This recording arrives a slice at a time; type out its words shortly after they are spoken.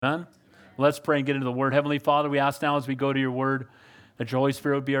Amen? Let's pray and get into the Word. Heavenly Father, we ask now as we go to your Word that your Holy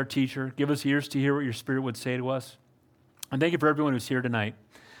Spirit would be our teacher. Give us ears to hear what your Spirit would say to us. And thank you for everyone who's here tonight.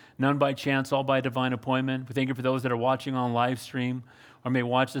 None by chance, all by divine appointment. We thank you for those that are watching on live stream or may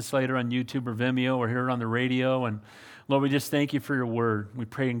watch this later on YouTube or Vimeo or hear it on the radio. And Lord, we just thank you for your Word. We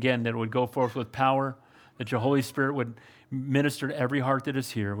pray again that it would go forth with power, that your Holy Spirit would minister to every heart that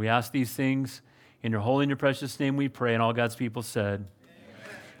is here. We ask these things in your holy and your precious name we pray, and all God's people said.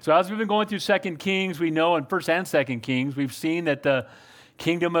 So as we've been going through 2 Kings, we know in 1 and 2 Kings, we've seen that the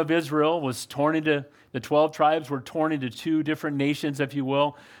kingdom of Israel was torn into, the 12 tribes were torn into two different nations, if you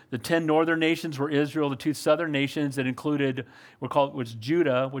will. The 10 northern nations were Israel. The 2 southern nations that included, was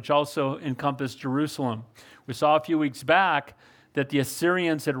Judah, which also encompassed Jerusalem. We saw a few weeks back that the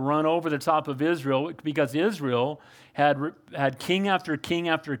Assyrians had run over the top of Israel because Israel had king after king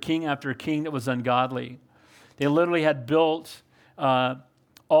after king after king that was ungodly. They literally had built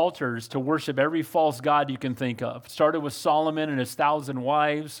altars to worship every false god you can think of. It started with Solomon and his 1,000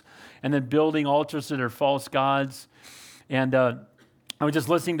 wives, and then building altars to their false gods. And I was just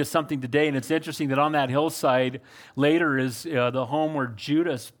listening to something today, and it's interesting that on that hillside later is the home where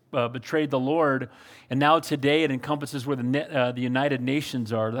Judas betrayed the Lord, and now today it encompasses where the United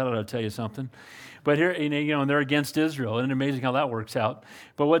Nations are. That ought to tell you something. But here, and they're against Israel, and it's amazing how that works out.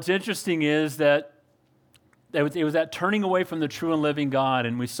 But what's interesting is that it was that turning away from the true and living God.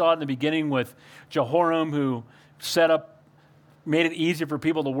 And we saw it in the beginning with Jehoram, who made it easier for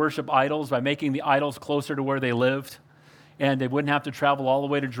people to worship idols by making the idols closer to where they lived. And they wouldn't have to travel all the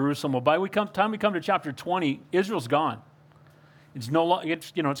way to Jerusalem. Well, by the time we come to chapter 20, Israel's gone. It's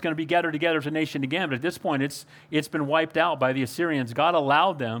going to be gathered together as a nation again. But at this point, it's been wiped out by the Assyrians. God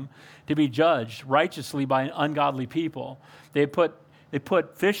allowed them to be judged righteously by ungodly people. They put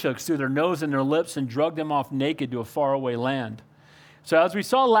fish hooks through their nose and their lips and drug them off naked to a faraway land. So as we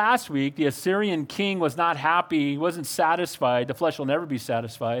saw last week, the Assyrian king was not happy. He wasn't satisfied. The flesh will never be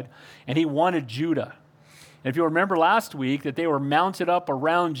satisfied. And he wanted Judah. And if you remember last week that they were mounted up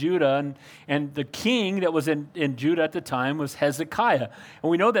around Judah, and the king that was in Judah at the time was Hezekiah.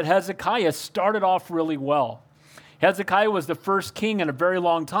 And we know that Hezekiah started off really well. Hezekiah was the first king in a very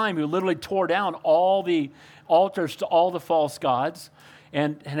long time who literally tore down all the altars to all the false gods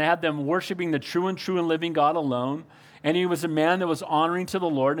and had them worshiping the true and living God alone. And he was a man that was honoring to the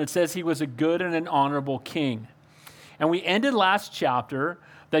Lord. And it says he was a good and an honorable king. And we ended last chapter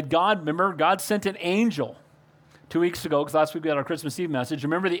that God sent an angel 2 weeks ago, because last week we had our Christmas Eve message.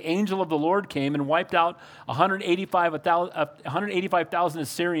 Remember, the angel of the Lord came and wiped out 185,000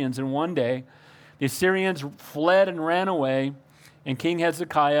 Assyrians in one day. The Assyrians fled and ran away, and King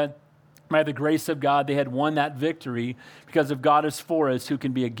Hezekiah, by the grace of God, they had won that victory because if God is for us, who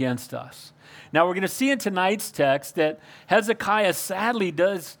can be against us? Now, we're going to see in tonight's text that Hezekiah sadly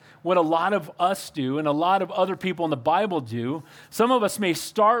does what a lot of us do and a lot of other people in the Bible do. Some of us may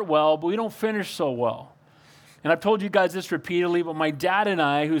start well, but we don't finish so well. And I've told you guys this repeatedly, but my dad and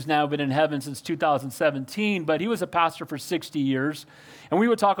I, who's now been in heaven since 2017, but he was a pastor for 60 years, and we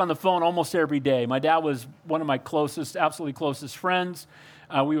would talk on the phone almost every day. My dad was one of my absolutely closest friends.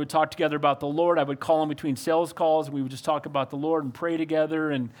 We would talk together about the Lord. I would call him between sales calls, and we would just talk about the Lord and pray together.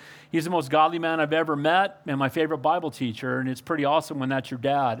 And he's the most godly man I've ever met and my favorite Bible teacher, and it's pretty awesome when that's your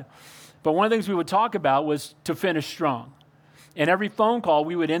dad. But one of the things we would talk about was to finish strong. And every phone call,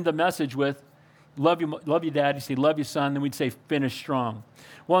 we would end the message with, love you, Dad. He'd say, love you, son. Then we'd say, finish strong.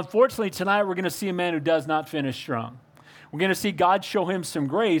 Well, unfortunately, tonight we're going to see a man who does not finish strong. We're going to see God show him some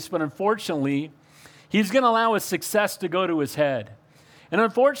grace, but unfortunately, he's going to allow his success to go to his head. And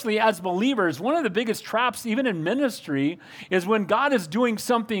unfortunately, as believers, one of the biggest traps, even in ministry, is when God is doing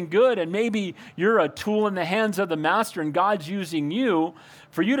something good and maybe you're a tool in the hands of the master and God's using you,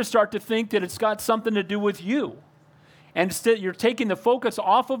 for you to start to think that it's got something to do with you. And instead, you're taking the focus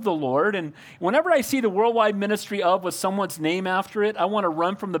off of the Lord. And whenever I see the worldwide ministry of with someone's name after it, I want to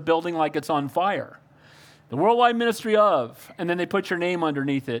run from the building like it's on fire. The worldwide ministry of, and then they put your name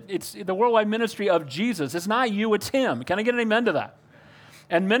underneath it. It's the worldwide ministry of Jesus. It's not you, it's him. Can I get an amen to that?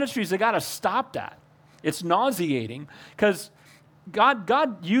 And ministries, they got to stop that. It's nauseating because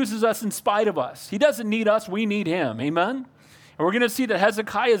God uses us in spite of us. He doesn't need us, we need him. Amen? And we're going to see that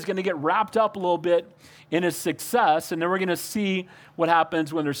Hezekiah is going to get wrapped up a little bit in his success, and then we're going to see what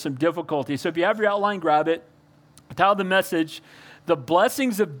happens when there's some difficulty. So if you have your outline, grab it. Title the message, The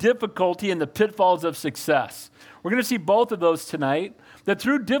Blessings of Difficulty and the Pitfalls of Success. We're going to see both of those tonight, that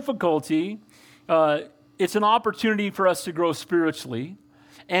through difficulty, it's an opportunity for us to grow spiritually.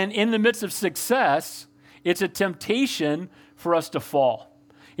 And in the midst of success, it's a temptation for us to fall.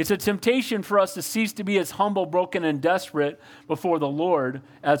 It's a temptation for us to cease to be as humble, broken, and desperate before the Lord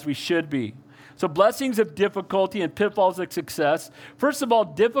as we should be. So blessings of difficulty and pitfalls of success. First of all,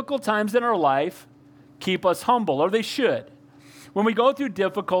 difficult times in our life keep us humble, or they should. When we go through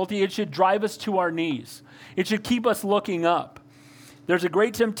difficulty, it should drive us to our knees. It should keep us looking up. There's a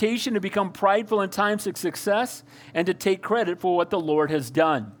great temptation to become prideful in times of success and to take credit for what the Lord has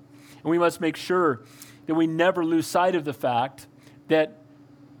done. And we must make sure that we never lose sight of the fact that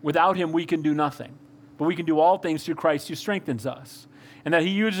without him we can do nothing. But we can do all things through Christ who strengthens us. And that he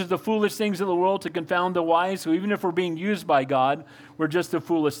uses the foolish things of the world to confound the wise. So even if we're being used by God, we're just the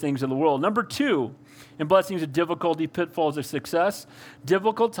foolish things of the world. Number two, in blessings of difficulty, pitfalls of success,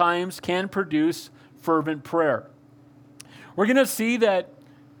 difficult times can produce fervent prayer. We're going to see that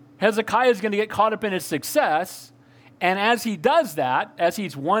Hezekiah is going to get caught up in his success. And as he does that, as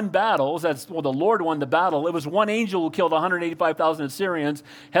he's won battles, the Lord won the battle. It was one angel who killed 185,000 Assyrians.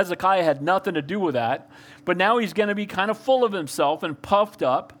 Hezekiah had nothing to do with that. But now he's going to be kind of full of himself and puffed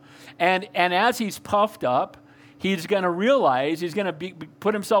up. And as he's puffed up, he's going to realize he's going to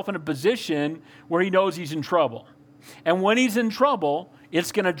put himself in a position where he knows he's in trouble. And when he's in trouble,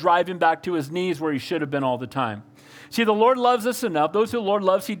 it's going to drive him back to his knees where he should have been all the time. See, the Lord loves us enough. Those who the Lord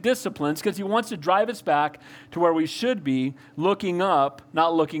loves, he disciplines because he wants to drive us back to where we should be, looking up,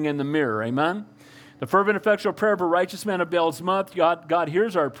 not looking in the mirror. Amen? The fervent, effectual prayer of a righteous man avails much. God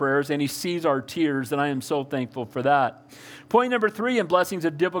hears our prayers and he sees our tears, and I am so thankful for that. Point number three in blessings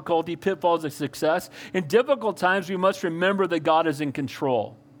of difficulty, pitfalls of success. In difficult times, we must remember that God is in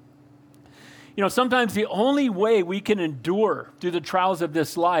control. You know, sometimes the only way we can endure through the trials of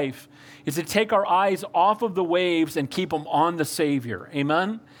this life is to take our eyes off of the waves and keep them on the Savior.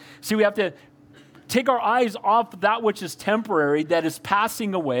 Amen? See, we have to take our eyes off that which is temporary, that is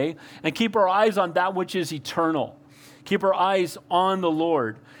passing away, and keep our eyes on that which is eternal. Keep our eyes on the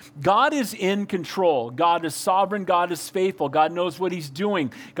Lord. God is in control. God is sovereign. God is faithful. God knows what he's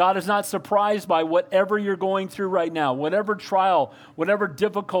doing. God is not surprised by whatever you're going through right now, whatever trial, whatever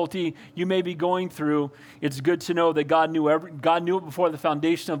difficulty you may be going through. It's good to know that God knew it before the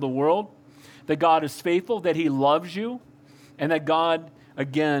foundation of the world, that God is faithful, that he loves you, and that God,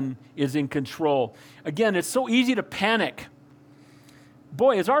 again, is in control. Again, it's so easy to panic.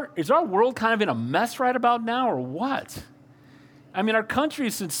 Boy, is our world kind of in a mess right about now, or what? I mean, our country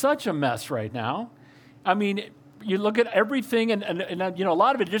is in such a mess right now. I mean, you look at everything, and you know, a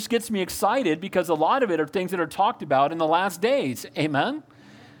lot of it just gets me excited because a lot of it are things that are talked about in the last days. Amen?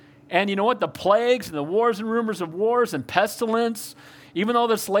 And you know what? The plagues and the wars and rumors of wars and pestilence, even though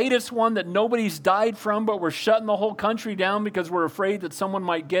this latest one that nobody's died from, but we're shutting the whole country down because we're afraid that someone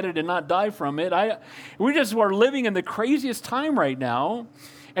might get it and not die from it. We just are living in the craziest time right now.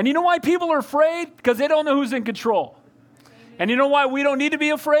 And you know why people are afraid? Because they don't know who's in control. And you know why we don't need to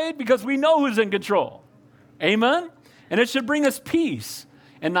be afraid? Because we know who's in control. Amen? And it should bring us peace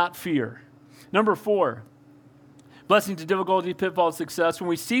and not fear. Number four, blessing to difficulty, pitfall, success. When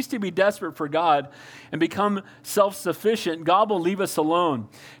we cease to be desperate for God and become self-sufficient, God will leave us alone.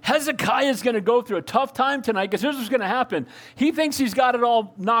 Hezekiah is going to go through a tough time tonight because here's what's going to happen. He thinks he's got it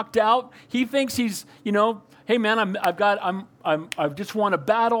all knocked out. He thinks he's, you know, hey man, I just won a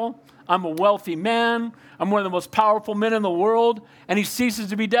battle. I'm a wealthy man. I'm one of the most powerful men in the world. And he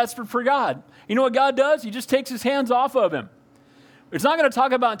ceases to be desperate for God. You know what God does? He just takes his hands off of him. It's not going to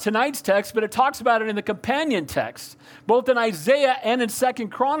talk about tonight's text, but it talks about it in the companion text, both in Isaiah and in 2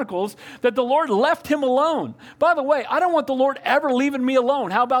 Chronicles, that the Lord left him alone. By the way, I don't want the Lord ever leaving me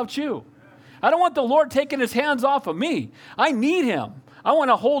alone. How about you? I don't want the Lord taking his hands off of me. I need him. I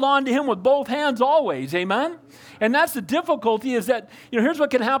want to hold on to him with both hands always. Amen? And that's the difficulty is that, you know, here's what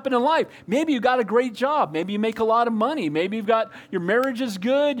can happen in life. Maybe you got a great job. Maybe you make a lot of money. Maybe you've got, your marriage is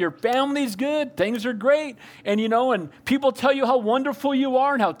good. Your family's good. Things are great. And, you know, and people tell you how wonderful you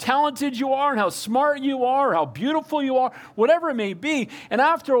are and how talented you are and how smart you are, how beautiful you are, whatever it may be. And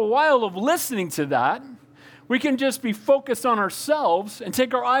after a while of listening to that, we can just be focused on ourselves and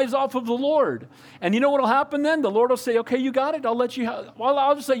take our eyes off of the Lord. And you know what will happen then? The Lord will say, okay, you got it. I'll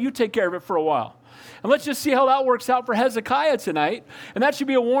just let you take care of it for a while. And let's just see how that works out for Hezekiah tonight. And that should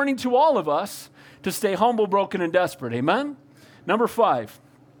be a warning to all of us to stay humble, broken, and desperate. Amen? Number 5,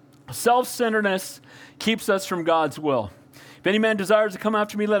 self-centeredness keeps us from God's will. If any man desires to come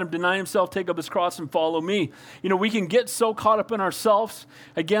after me, let him deny himself, take up his cross, and follow me. You know, we can get so caught up in ourselves.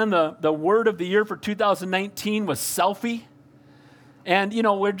 Again, the word of the year for 2019 was selfie. And, you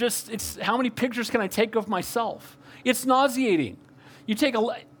know, it's how many pictures can I take of myself? It's nauseating.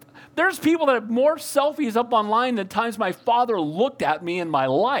 There's people that have more selfies up online than times my father looked at me in my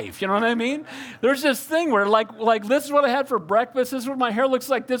life. You know what I mean? There's this thing where like this is what I had for breakfast. This is what my hair looks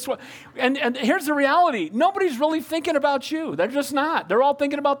like. This one, and here's the reality. Nobody's really thinking about you. They're just not. They're all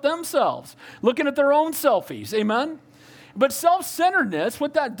thinking about themselves, looking at their own selfies. Amen? But self-centeredness,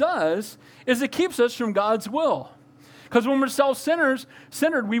 what that does is it keeps us from God's will. Because when we're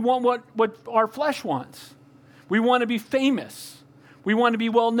self-centered, we want what our flesh wants. We want to be famous. We want to be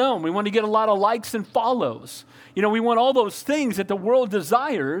well known. We want to get a lot of likes and follows. You know, we want all those things that the world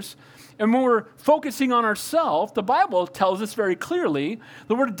desires. And when we're focusing on ourselves, the Bible tells us very clearly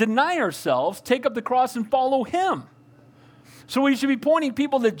that we're to deny ourselves, take up the cross, and follow him. So we should be pointing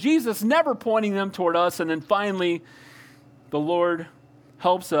people to Jesus, never pointing them toward us. And then finally, the Lord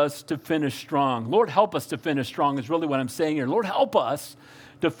helps us to finish strong. Lord, help us to finish strong is really what I'm saying here. Lord, help us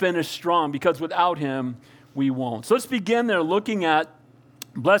to finish strong, because without him, we won't. So let's begin there looking at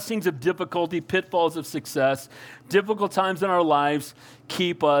blessings of difficulty, pitfalls of success. Difficult times in our lives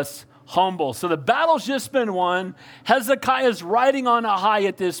keep us humble. So the battle's just been won. Hezekiah's riding on a high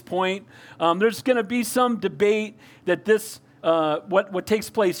at this point. There's going to be some debate that this what takes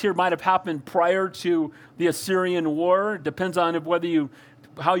place here might have happened prior to the Assyrian war. It depends on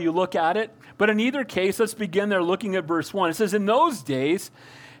how you look at it. But in either case, let's begin there looking at verse 1. It says, in those days,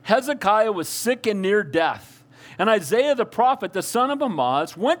 Hezekiah was sick and near death. And Isaiah the prophet, the son of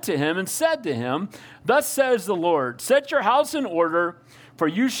Amoz, went to him and said to him, thus says the Lord, set your house in order, for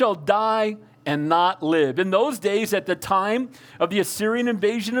you shall die and not live. In those days, at the time of the Assyrian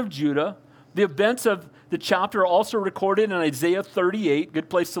invasion of Judah, the events of the chapter are also recorded in Isaiah 38, good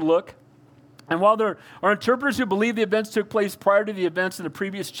place to look. And while there are interpreters who believe the events took place prior to the events in the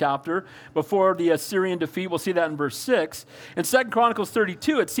previous chapter, before the Assyrian defeat, we'll see that in verse 6. In 2 Chronicles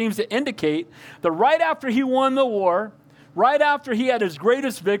 32, it seems to indicate that right after he won the war, right after he had his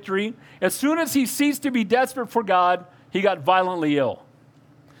greatest victory, as soon as he ceased to be desperate for God, he got violently ill.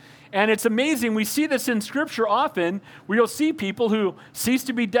 And it's amazing. We see this in Scripture often, where you'll see people who cease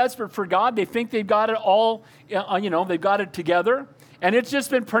to be desperate for God. They think they've got it all, they've got it together. And it's just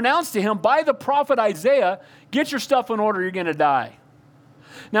been pronounced to him by the prophet Isaiah, get your stuff in order, you're going to die.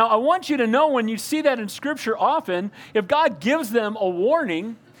 Now, I want you to know when you see that in Scripture often, if God gives them a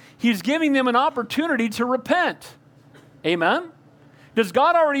warning, he's giving them an opportunity to repent. Amen? Does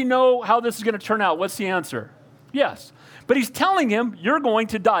God already know how this is going to turn out? What's the answer? Yes. But he's telling him, you're going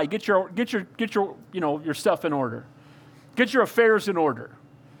to die. Get your stuff in order. Get your affairs in order.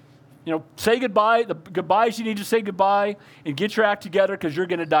 Say goodbye, the goodbyes you need to say goodbye, and get your act together because you're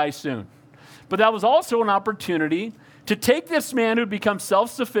going to die soon. But that was also an opportunity to take this man who had become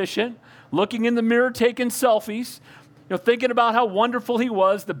self-sufficient, looking in the mirror, taking selfies, thinking about how wonderful he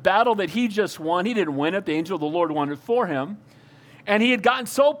was, the battle that he just won. He didn't win it. The angel of the Lord won it for him. And he had gotten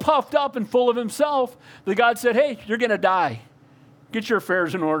so puffed up and full of himself that God said, hey, you're going to die. Get your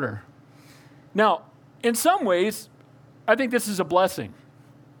affairs in order. Now, in some ways, I think this is a blessing.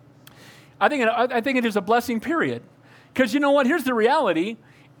 I think it is a blessing, period. Because you know what? Here's the reality.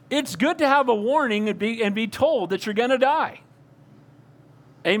 It's good to have a warning and be told that you're going to die.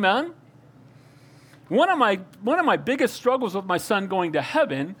 Amen? One of my biggest struggles with my son going to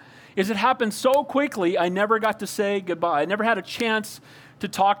heaven is it happened so quickly, I never got to say goodbye. I never had a chance to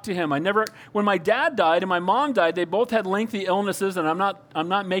talk to him. When my dad died and my mom died, they both had lengthy illnesses, and I'm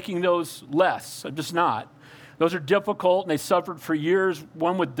not making those less. I'm just not. Those are difficult, and they suffered for years,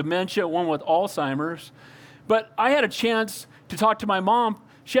 one with dementia, one with Alzheimer's. But I had a chance to talk to my mom.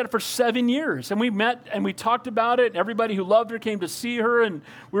 She had it for 7 years, and we met, and we talked about it, and everybody who loved her came to see her, and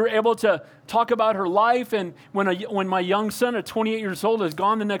we were able to talk about her life. And when my young son at 28 years old is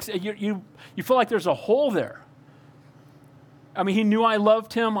gone the next, you feel like there's a hole there. I mean, he knew I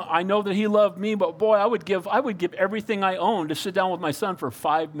loved him. I know that he loved me, but boy, I would give everything I own to sit down with my son for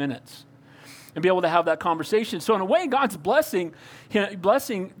 5 minutes and be able to have that conversation. So in a way, God's blessing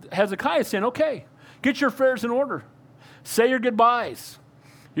Hezekiah, saying, okay, get your affairs in order. Say your goodbyes.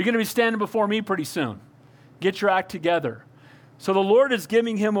 You're going to be standing before me pretty soon. Get your act together. So the Lord is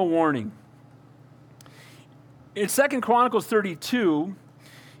giving him a warning. In 2 Chronicles 32,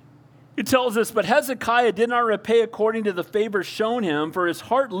 it tells us, but Hezekiah did not repay according to the favor shown him, for his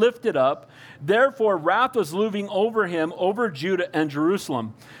heart lifted up. Therefore, wrath was looming over him, over Judah and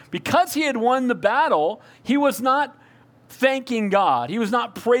Jerusalem. Because he had won the battle, he was not thanking God. He was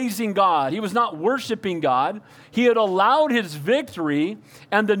not praising God. He was not worshiping God. He had allowed his victory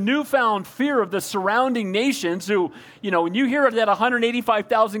and the newfound fear of the surrounding nations who, when you hear that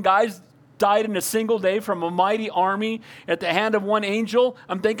 185,000 guys died in a single day from a mighty army at the hand of one angel,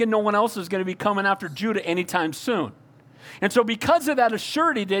 I'm thinking no one else is going to be coming after Judah anytime soon. And so because of that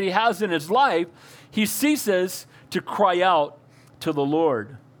assurity that he has in his life, he ceases to cry out to the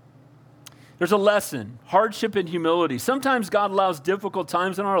Lord. There's a lesson, hardship and humility. Sometimes God allows difficult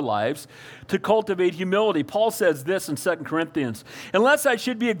times in our lives to cultivate humility. Paul says this in 2 Corinthians, unless I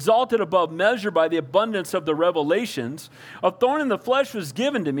should be exalted above measure by the abundance of the revelations, a thorn in the flesh was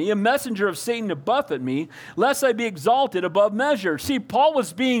given to me, a messenger of Satan to buffet me, lest I be exalted above measure. See, Paul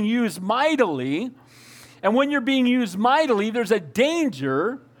was being used mightily, and when you're being used mightily, there's a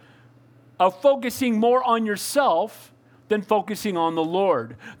danger of focusing more on yourself than focusing on the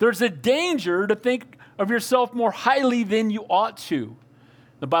Lord. There's a danger to think of yourself more highly than you ought to.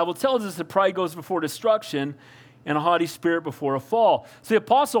 The Bible tells us that pride goes before destruction and a haughty spirit before a fall. So the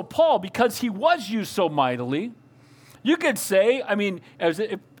Apostle Paul, because he was used so mightily, you could say, I don't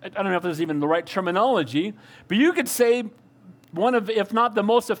know if this is even the right terminology, but you could say one of, if not the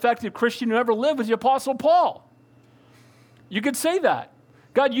most effective Christian who ever lived was the Apostle Paul. You could say that.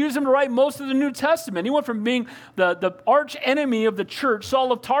 God used him to write most of the New Testament. He went from being the arch enemy of the church,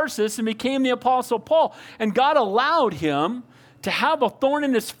 Saul of Tarsus, and became the Apostle Paul. And God allowed him to have a thorn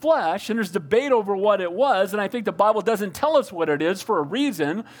in his flesh, and there's debate over what it was, and I think the Bible doesn't tell us what it is for a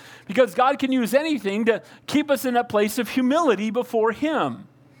reason, because God can use anything to keep us in that place of humility before him.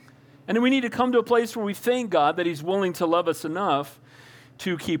 And we need to come to a place where we thank God that he's willing to love us enough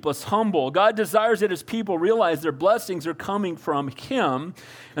to keep us humble. God desires that his people realize their blessings are coming from him,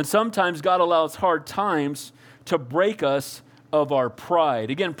 and sometimes God allows hard times to break us of our pride.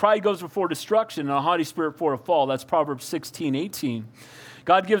 Again, pride goes before destruction and a haughty spirit before a fall. That's Proverbs 16:18.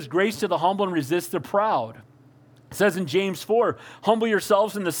 God gives grace to the humble and resists the proud. It says in James 4, humble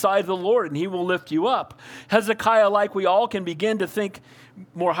yourselves in the sight of the Lord, and he will lift you up. Hezekiah, like we all, can begin to think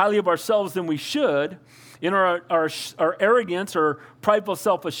more highly of ourselves than we should. In our arrogance or prideful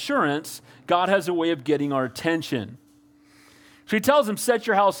self-assurance, God has a way of getting our attention. So he tells him, set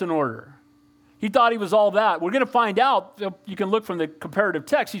your house in order. He thought he was all that. We're going to find out, you can look from the comparative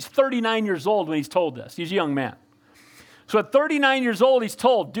text, he's 39 years old when he's told this. He's a young man. So at 39 years old, he's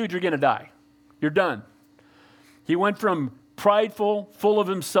told, dude, you're going to die. You're done. He went from prideful, full of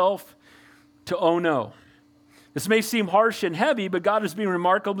himself, to oh no. This may seem harsh and heavy, but God is being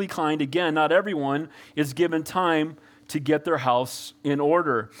remarkably kind. Again, not everyone is given time to get their house in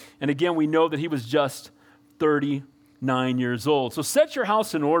order. And again, we know that he was just 39 years old. So set your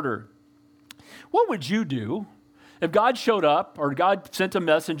house in order. What would you do if God showed up, or God sent a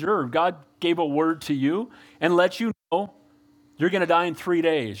messenger, or God gave a word to you and let you know you're going to die in 3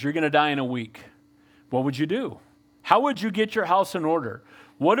 days, you're going to die in a week? What would you do? How would you get your house in order?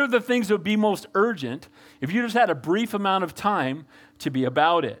 What are the things that would be most urgent if you just had a brief amount of time to be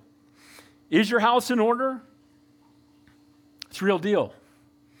about it? Is your house in order? It's a real deal.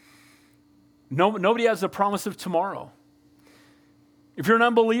 Nobody has the promise of tomorrow. If you're an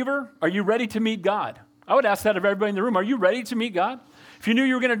unbeliever, are you ready to meet God? I would ask that of everybody in the room. Are you ready to meet God? If you knew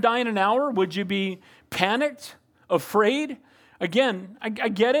you were going to die in an hour, would you be panicked, afraid? Again, I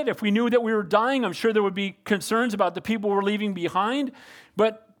get it. If we knew that we were dying, I'm sure there would be concerns about the people we're leaving behind.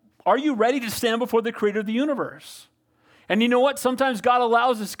 But are you ready to stand before the creator of the universe? And you know what? Sometimes God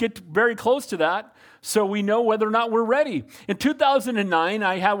allows us to get very close to that so we know whether or not we're ready. In 2009,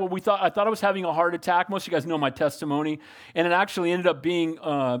 I thought I was having a heart attack. Most of you guys know my testimony. And it actually ended up being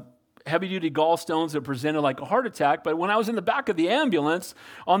heavy-duty gallstones that presented like a heart attack. But when I was in the back of the ambulance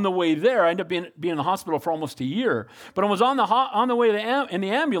on the way there, I ended up being in the hospital for almost a year. But I was on the way in the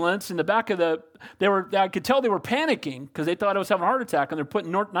ambulance in the back of I could tell they were panicking because they thought I was having a heart attack, and they're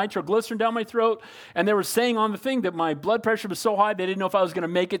putting nitroglycerin down my throat, and they were saying on the thing that my blood pressure was so high they didn't know if I was going to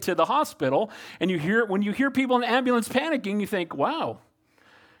make it to the hospital. And when you hear people in the ambulance panicking, you think, wow,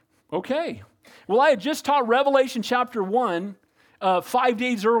 okay. Well, I had just taught Revelation chapter 1 5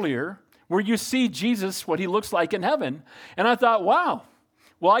 days earlier, where you see Jesus, what he looks like in heaven. And I thought, wow,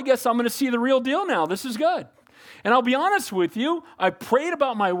 well, I guess I'm going to see the real deal now. This is good. And I'll be honest with you, I prayed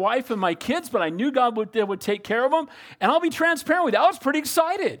about my wife and my kids, but I knew God would take care of them. And I'll be transparent with you, I was pretty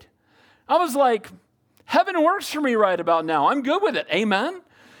excited. I was like, heaven works for me right about now. I'm good with it. Amen?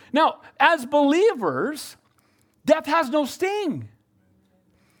 Now, as believers, death has no sting.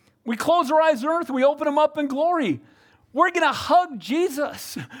 We close our eyes on earth, we open them up in glory. We're going to hug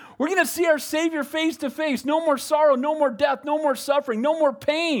Jesus. We're going to see our Savior face to face. No more sorrow, no more death, no more suffering, no more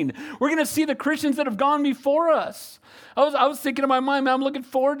pain. We're going to see the Christians that have gone before us. I was thinking in my mind, man, I'm looking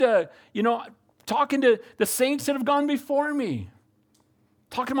forward to, talking to the saints that have gone before me.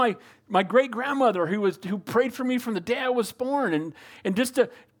 Talking to my great-grandmother who prayed for me from the day I was born, and just to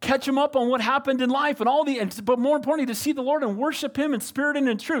catch him up on what happened in life but more importantly, to see the Lord and worship him in spirit and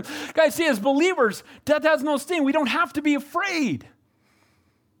in truth. Guys, see, as believers, death has no sting. We don't have to be afraid.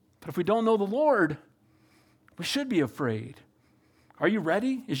 But if we don't know the Lord, we should be afraid. Are you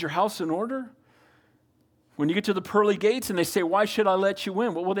ready? Is your house in order? When you get to the pearly gates and they say, why should I let you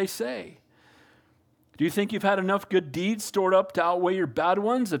in? What will they say? Do you think you've had enough good deeds stored up to outweigh your bad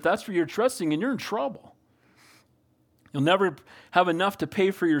ones? If that's where you're trusting, and you're in trouble. You'll never have enough to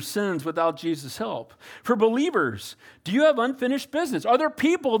pay for your sins without Jesus' help. For believers, do you have unfinished business? Are there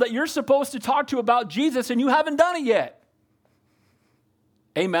people that you're supposed to talk to about Jesus and you haven't done it yet?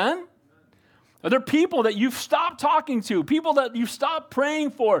 Amen? Are there people that you've stopped talking to, people that you've stopped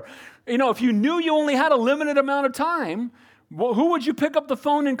praying for? If you knew you only had a limited amount of time, well, who would you pick up the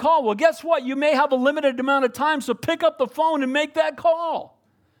phone and call? Well, guess what? You may have a limited amount of time, so pick up the phone and make that call.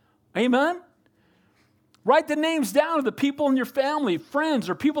 Amen? Write the names down of the people in your family, friends,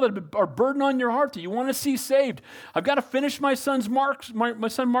 or people that are burdened on your heart that you want to see saved. I've got to finish my son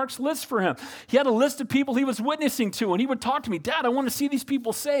Mark's list for him. He had a list of people he was witnessing to, and he would talk to me, Dad, I want to see these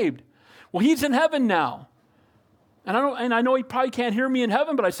people saved. Well, he's in heaven now. And I know he probably can't hear me in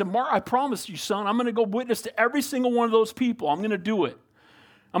heaven, but I said, Mark, I promise you, son, I'm going to go witness to every single one of those people. I'm going to do it.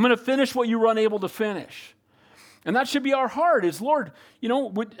 I'm going to finish what you were unable to finish. And that should be our heart is, Lord,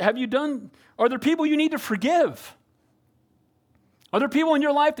 are there people you need to forgive? Are there people in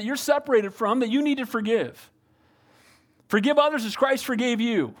your life that you're separated from that you need to forgive? Forgive others as Christ forgave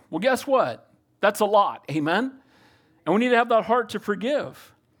you. Well, guess what? That's a lot. Amen? And we need to have that heart to forgive.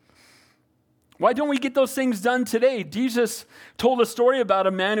 Why don't we get those things done today? Jesus told a story about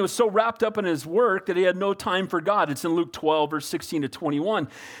a man who was so wrapped up in his work that he had no time for God. It's in Luke 12, verse 16 to 21.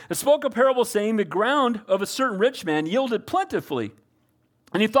 It spoke a parable saying, the ground of a certain rich man yielded plentifully.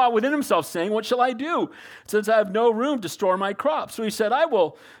 And he thought within himself, saying, what shall I do, since I have no room to store my crops? So he said, I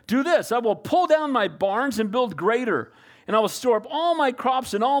will do this. I will pull down my barns and build greater. And I will store up all my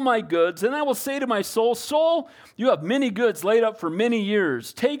crops and all my goods. And I will say to my soul, soul, you have many goods laid up for many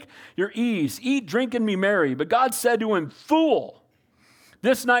years. Take your ease, eat, drink, and be merry. But God said to him, fool,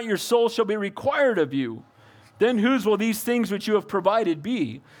 this night your soul shall be required of you. Then whose will these things which you have provided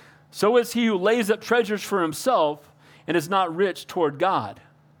be? So is he who lays up treasures for himself and is not rich toward God.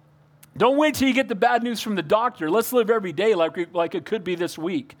 Don't wait till you get the bad news from the doctor. Let's live every day like it could be this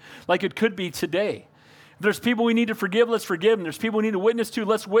week, like it could be today. If there's people we need to forgive, let's forgive them. There's people we need to witness to,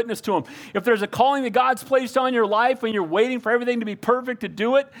 let's witness to them. If there's a calling that God's placed on your life and you're waiting for everything to be perfect to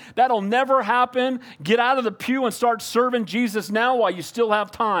do it, that'll never happen. Get out of the pew and start serving Jesus now while you still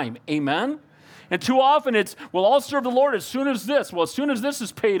have time. Amen? And too often it's, well, I'll serve the Lord as soon as this. Well, as soon as this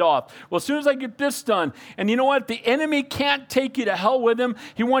is paid off. Well, as soon as I get this done. And you know what? The enemy can't take you to hell with him.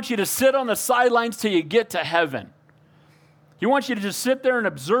 He wants you to sit on the sidelines till you get to heaven. He wants you to just sit there and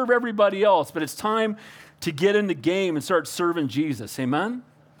observe everybody else. But it's time to get in the game and start serving Jesus. Amen?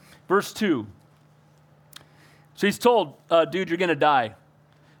 Verse 2. So he's told, dude, you're going to die.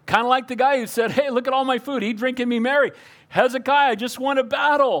 Kind of like the guy who said, hey, look at all my food. Eat, drink, and be merry. Hezekiah just won a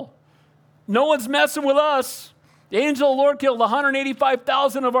battle. No one's messing with us. The angel of the Lord killed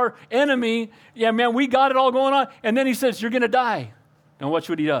 185,000 of our enemy. Yeah, man, we got it all going on. And then he says, you're going to die. And watch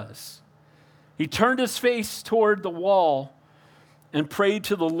what he does. He turned his face toward the wall and prayed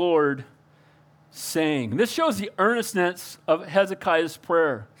to the Lord, saying, this shows the earnestness of Hezekiah's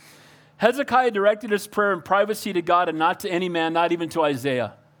prayer. Hezekiah directed his prayer in privacy to God and not to any man, not even to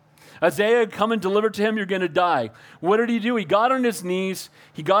Isaiah. Isaiah, come and deliver to him, you're going to die. What did he do? He got on his knees,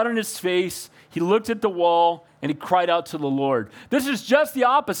 he got on his face, he looked at the wall, and he cried out to the Lord. This is just the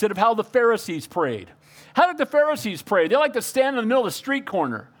opposite of how the Pharisees prayed. How did the Pharisees pray? They like to stand in the middle of the street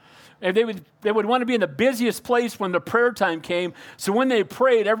corner. And they would want to be in the busiest place when the prayer time came. So when they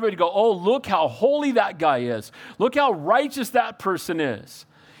prayed, everybody would go, oh, look how holy that guy is. Look how righteous that person is.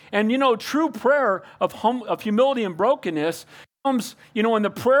 And, true prayer of humility and brokenness comes, in the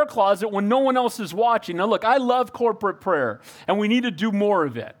prayer closet when no one else is watching. Now, look, I love corporate prayer, and we need to do more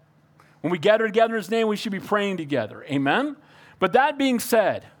of it. When we gather together in His name, we should be praying together. Amen? But that being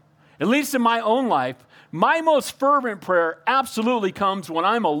said, at least in my own life, my most fervent prayer absolutely comes when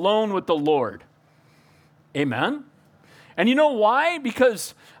I'm alone with the Lord. Amen? And you know why?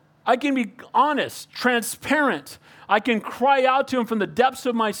 Because I can be honest, transparent. I can cry out to Him from the depths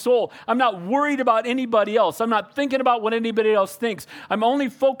of my soul. I'm not worried about anybody else. I'm not thinking about what anybody else thinks. I'm only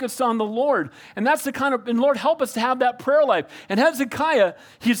focused on the Lord. And that's the kind of, and Lord, help us to have that prayer life. And Hezekiah,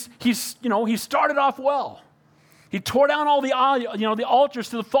 he started off well. He tore down all the altars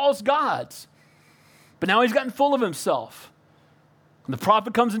to the false gods. But now he's gotten full of himself. And the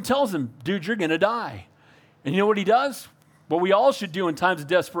prophet comes and tells him, dude, you're going to die. And you know what he does? What we all should do in times of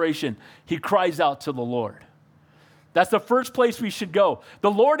desperation, he cries out to the Lord. That's the first place we should go. The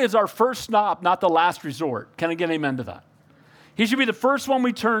Lord is our first stop, not the last resort. Can I get an amen to that? He should be the first one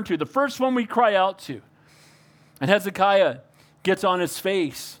we turn to, the first one we cry out to. And Hezekiah gets on his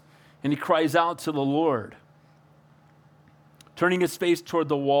face and he cries out to the Lord, turning his face toward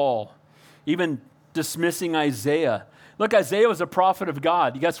the wall, even dismissing Isaiah. Look, Isaiah was a prophet of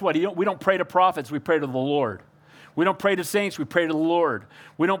God. Guess what? We don't pray to prophets, we pray to the Lord. We don't pray to saints, we pray to the Lord.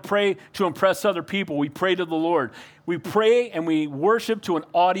 We don't pray to impress other people, we pray to the Lord. We pray and we worship to an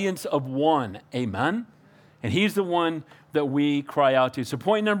audience of one. Amen? And he's the one that we cry out to. So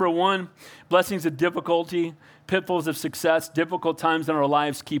point number one, blessings of difficulty, pitfalls of success, difficult times in our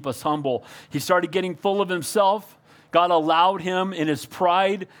lives keep us humble. He started getting full of himself. God allowed him in his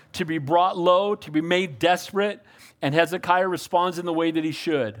pride to be brought low, to be made desperate, and Hezekiah responds in the way that he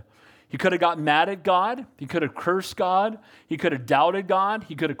should. He could have got mad at God. He could have cursed God. He could have doubted God.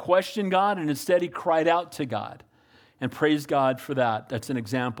 He could have questioned God, and instead he cried out to God and praised God for that. That's an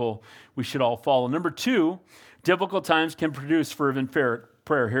example we should all follow. Number two, difficult times can produce fervent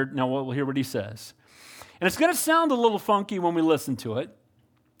prayer. Here, now we'll hear what he says. And it's going to sound a little funky when we listen to it,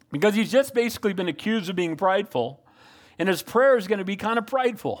 because he's just basically been accused of being prideful, and his prayer is going to be kind of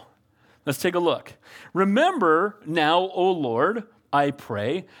prideful. Let's take a look. Remember now, O Lord, I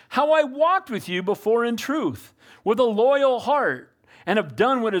pray, how I walked with you before in truth, with a loyal heart, and have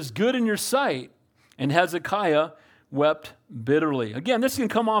done what is good in your sight. And Hezekiah wept bitterly. Again, this can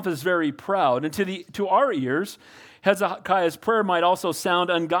come off as very proud. And to our ears, Hezekiah's prayer might also sound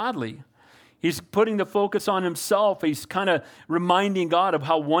ungodly. He's putting the focus on himself. He's kind of reminding God of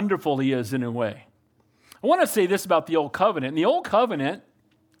how wonderful he is in a way. I want to say this about the Old Covenant. In the Old Covenant,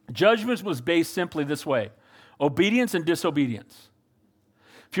 judgment was based simply this way: obedience and disobedience.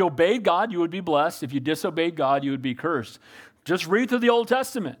 If you obeyed God, you would be blessed. If you disobeyed God, you would be cursed. Just read through the Old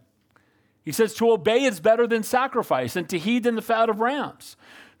Testament. He says to obey is better than sacrifice, and to heed than the fat of rams.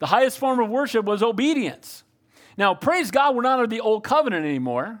 The highest form of worship was obedience. Now, praise God, we're not under the Old Covenant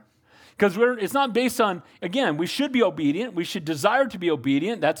anymore, because it's not based on, again, we should be obedient. We should desire to be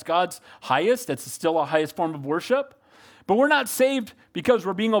obedient. That's God's highest. That's still a highest form of worship. But we're not saved because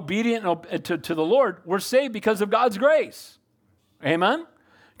we're being obedient to the Lord. We're saved because of God's grace. Amen?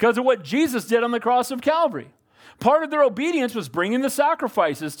 Because of what Jesus did on the cross of Calvary. Part of their obedience was bringing the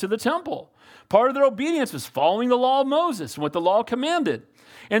sacrifices to the temple. Part of their obedience was following the law of Moses and what the law commanded.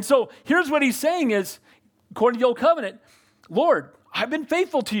 And so here's what he's saying is, according to the Old Covenant, Lord, I've been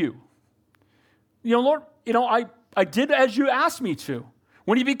faithful to you. Lord, I did as you asked me to.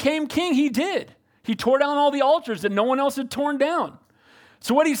 When he became king, he did. He tore down all the altars that no one else had torn down.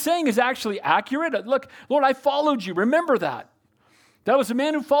 So what he's saying is actually accurate. Look, Lord, I followed you. Remember that. That was a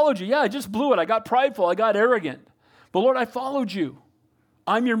man who followed you. Yeah, I just blew it. I got prideful. I got arrogant. But Lord, I followed you.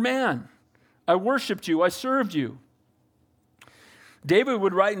 I'm your man. I worshiped you. I served you. David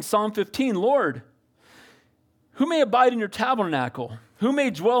would write in Psalm 15, Lord, who may abide in your tabernacle? Who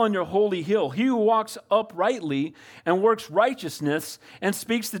may dwell in your holy hill? He who walks uprightly and works righteousness and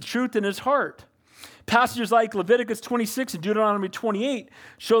speaks the truth in his heart. Passages like Leviticus 26 and Deuteronomy 28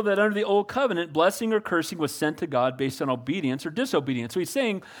 show that under the Old Covenant, blessing or cursing was sent to God based on obedience or disobedience. So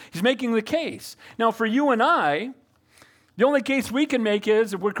he's making the case. Now, for you and I, the only case we can make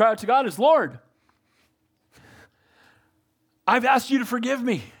is, if we cry out to God, is, Lord, I've asked you to forgive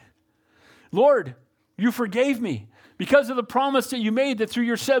me. Lord, you forgave me. Because of the promise that you made that through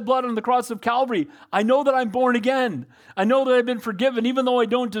your shed blood on the cross of Calvary, I know that I'm born again. I know that I've been forgiven even though I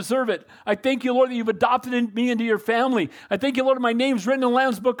don't deserve it. I thank you, Lord, that you've adopted me into your family. I thank you, Lord, that my name's written in the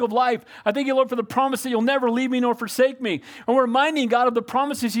Lamb's book of life. I thank you, Lord, for the promise that you'll never leave me nor forsake me. And we're reminding God of the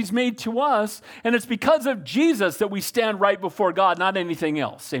promises he's made to us. And it's because of Jesus that we stand right before God, not anything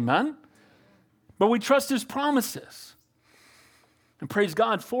else. Amen? But we trust his promises. And praise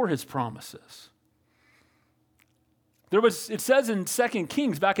God for his promises. It says in 2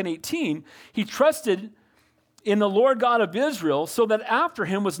 Kings back in 18, he trusted in the Lord God of Israel so that after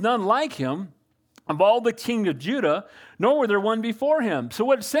him was none like him of all the king of Judah, nor were there one before him. So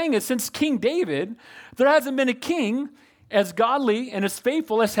what it's saying is, since King David, there hasn't been a king as godly and as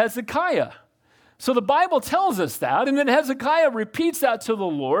faithful as Hezekiah. So the Bible tells us that, and then Hezekiah repeats that to the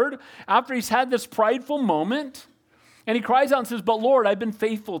Lord after he's had this prideful moment, and he cries out and says, but Lord, I've been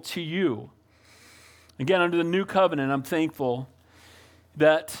faithful to you. Again, under the new covenant, I'm thankful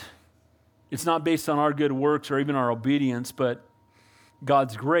that it's not based on our good works or even our obedience, but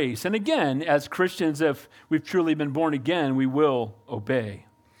God's grace. And again, as Christians, if we've truly been born again, we will obey.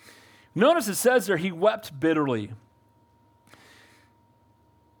 Notice it says there, he wept bitterly.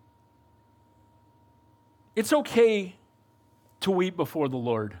 It's okay to weep before the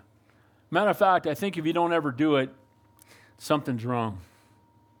Lord. Matter of fact, I think if you don't ever do it, something's wrong.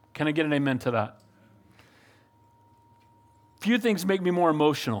 Can I get an amen to that? Few things make me more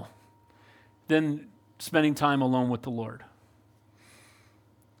emotional than spending time alone with the Lord.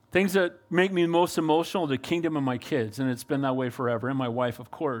 Things that make me most emotional are the kingdom of my kids, and it's been that way forever, and my wife, of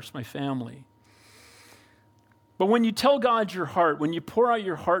course, my family. But when you tell God your heart, when you pour out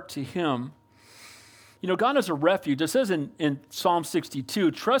your heart to Him, you know, God is a refuge. It says in Psalm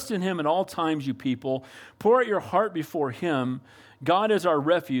 62, trust in Him at all times, you people. Pour out your heart before Him. God is our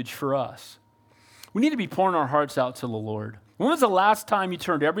refuge for us. We need to be pouring our hearts out to the Lord. When was the last time you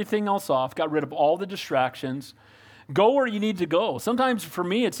turned everything else off, got rid of all the distractions, go where you need to go? Sometimes for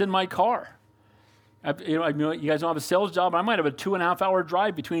me, it's in my car. You guys don't have a sales job. I might have a 2.5-hour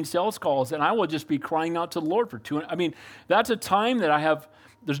drive between sales calls, and I will just be crying out to the Lord for 2. I mean, that's a time that I have.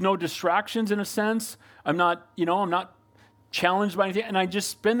 There's no distractions in a sense. I'm not challenged by anything, and I just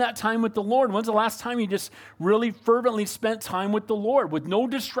spend that time with the Lord. When's the last time you just really fervently spent time with the Lord with no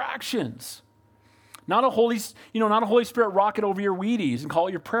distractions? Not a Holy Spirit rocket over your Wheaties and call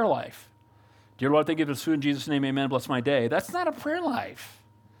it your prayer life. Dear Lord, thank you for this food in Jesus' name, amen, bless my day. That's not a prayer life.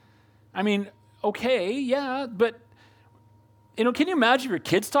 I mean, okay, yeah, but, can you imagine if your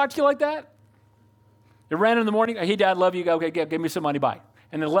kids talk to you like that? They ran in the morning, hey, Dad, love you, okay, give me some money, bye.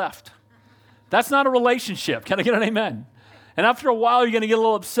 And they left. That's not a relationship. Can I get an amen? And after a while, you're going to get a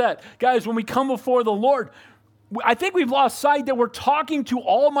little upset. Guys, when we come before the Lord, I think we've lost sight that we're talking to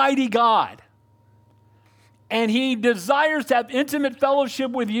Almighty God. And He desires to have intimate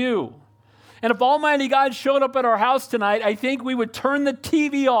fellowship with you. And if Almighty God showed up at our house tonight, I think we would turn the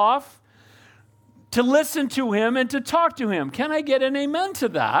TV off to listen to Him and to talk to Him. Can I get an amen to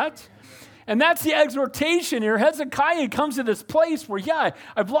that? And that's the exhortation here. Hezekiah comes to this place where,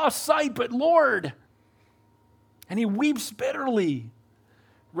 I've lost sight, but Lord. And he weeps bitterly,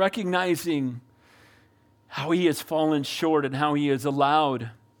 recognizing how he has fallen short and how he has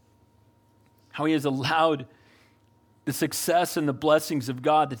allowed the success and the blessings of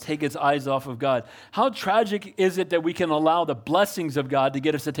God to take his eyes off of God. How tragic is it that we can allow the blessings of God to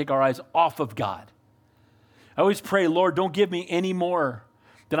get us to take our eyes off of God? I always pray, Lord, don't give me any more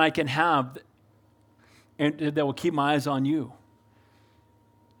than I can have and that will keep my eyes on you.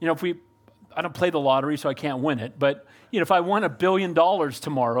 I don't play the lottery, so I can't win it, but if I won $1 billion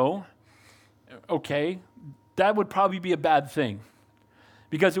tomorrow, okay, that would probably be a bad thing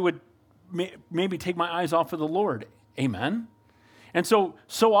because it would maybe take my eyes off of the Lord. Amen. And so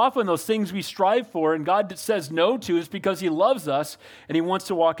often those things we strive for and God says no to is because He loves us and He wants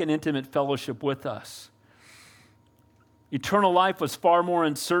to walk in intimate fellowship with us. Eternal life was far more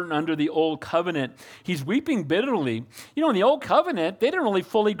uncertain under the old covenant. He's weeping bitterly. In the old covenant, they didn't really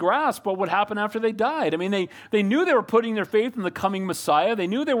fully grasp what would happen after they died. I mean, they knew they were putting their faith in the coming Messiah. They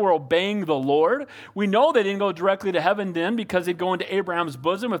knew they were obeying the Lord. We know they didn't go directly to heaven then because they'd go into Abraham's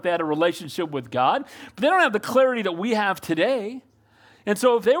bosom if they had a relationship with God. But they don't have the clarity that we have today. And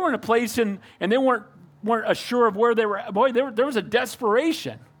so if they were in a place and they weren't assured of where they were, there was a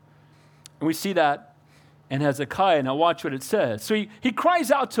desperation. And we see that in Hezekiah. Now watch what it says. So he cries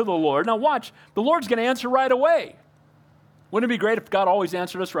out to the Lord. Now watch, the Lord's going to answer right away. Wouldn't it be great if God always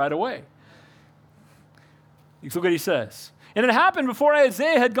answered us right away? Look what he says. And it happened before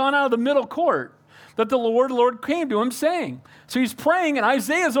Isaiah had gone out of the middle court that the Lord came to him saying. So he's praying and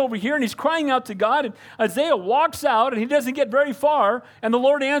Isaiah's over here and he's crying out to God and Isaiah walks out and he doesn't get very far and the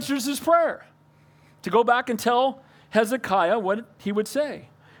Lord answers his prayer to go back and tell Hezekiah what he would say.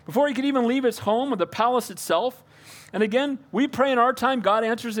 Before he could even leave his home or the palace itself. And again, we pray in our time, God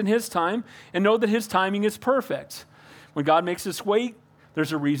answers in His time, and know that His timing is perfect. When God makes us wait,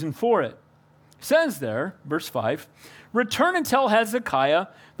 there's a reason for it. It says there, verse 5, return and tell Hezekiah,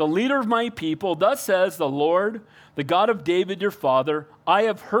 the leader of my people, thus says the Lord, the God of David your father, I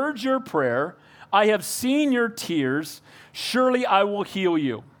have heard your prayer, I have seen your tears, surely I will heal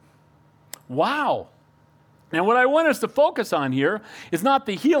you. Wow. Now, what I want us to focus on here is not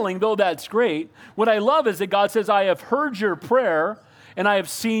the healing, though that's great. What I love is that God says, I have heard your prayer and I have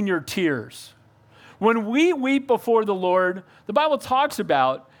seen your tears. When we weep before the Lord, the Bible talks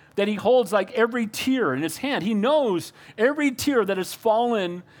about that He holds like every tear in His hand. He knows every tear that has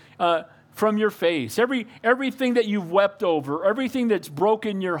fallen from your face, everything that you've wept over, everything that's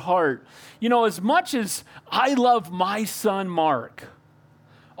broken your heart. As much as I love my son Mark,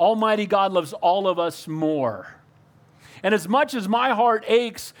 Almighty God loves all of us more. And as much as my heart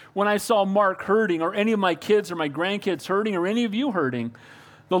aches when I saw Mark hurting or any of my kids or my grandkids hurting or any of you hurting,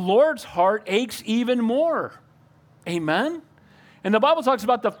 the Lord's heart aches even more. Amen? And the Bible talks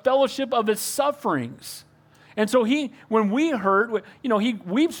about the fellowship of His sufferings. And so when we hurt, he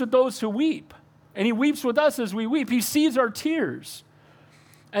weeps with those who weep. And he weeps with us as we weep. He sees our tears.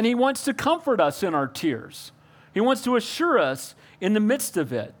 And he wants to comfort us in our tears. He wants to assure us in the midst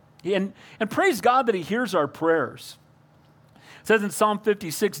of it. And praise God that he hears our prayers. It says in Psalm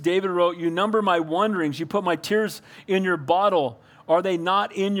 56, David wrote, "You number my wanderings. You put my tears in your bottle. Are they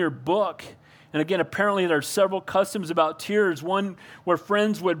not in your book?" And again, apparently there are several customs about tears. One where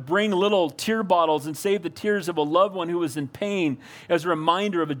friends would bring little tear bottles and save the tears of a loved one who was in pain as a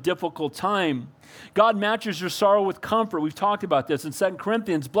reminder of a difficult time. God matches your sorrow with comfort. We've talked about this in 2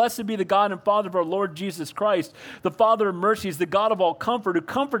 Corinthians. "Blessed be the God and Father of our Lord Jesus Christ, the Father of mercies, the God of all comfort, who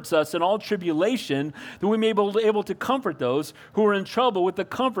comforts us in all tribulation, that we may be able to comfort those who are in trouble with the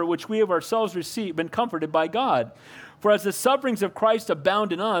comfort which we have ourselves received, been comforted by God. For as the sufferings of Christ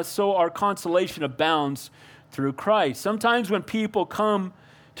abound in us, so our consolation abounds through Christ." Sometimes when people come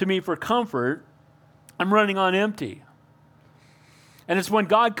to me for comfort, I'm running on empty. And it's when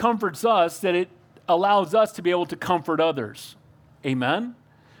God comforts us that it allows us to be able to comfort others. Amen?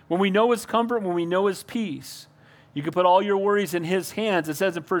 When we know his comfort, when we know his peace, you can put all your worries in his hands. It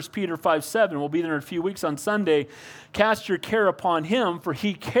says in 1 Peter 5:7, we'll be there in a few weeks on Sunday, "Cast your care upon him, for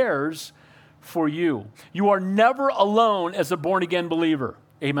he cares for you." You are never alone as a born-again believer.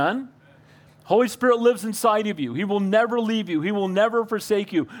 Amen? Holy Spirit lives inside of you. He will never leave you. He will never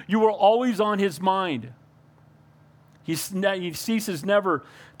forsake you. You are always on his mind. He ceases never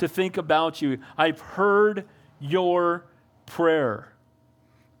to think about you. I've heard your prayer.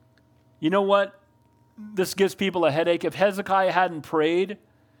 You know what? This gives people a headache. If Hezekiah hadn't prayed,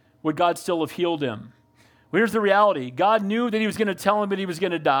 would God still have healed him? Well, here's the reality. God knew that he was going to tell him that he was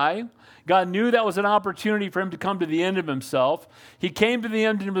going to die. God knew that was an opportunity for him to come to the end of himself. He came to the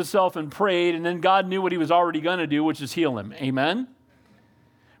end of himself and prayed, and then God knew what he was already going to do, which is heal him. Amen?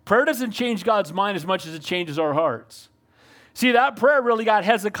 Prayer doesn't change God's mind as much as it changes our hearts. See, that prayer really got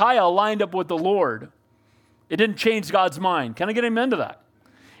Hezekiah lined up with the Lord. It didn't change God's mind. Can I get amen to that?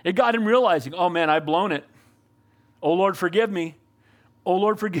 It got him realizing, oh man, I've blown it. Oh Lord, forgive me. Oh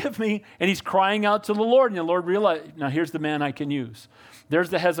Lord, forgive me. And he's crying out to the Lord. And the Lord realized, now here's the man I can use. There's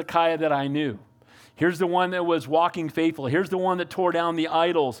the Hezekiah that I knew. Here's the one that was walking faithful. Here's the one that tore down the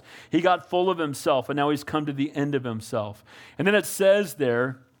idols. He got full of himself, and now he's come to the end of himself. And then it says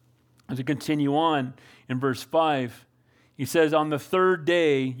there, as we continue on in verse 5, he says, "On the third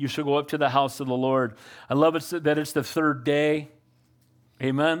day, you shall go up to the house of the Lord." I love it that it's the third day.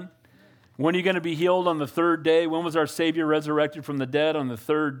 Amen. When are you going to be healed? On the third day. When was our Savior resurrected from the dead? On the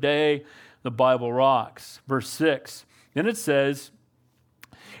third day. The Bible rocks. Verse 6. Then it says,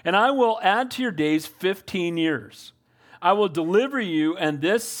 "And I will add to your days 15 years. I will deliver you and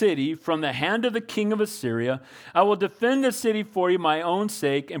this city from the hand of the king of Assyria. I will defend the city for you, my own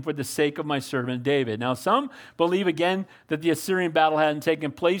sake, and for the sake of my servant David." Now, some believe, again, that the Assyrian battle hadn't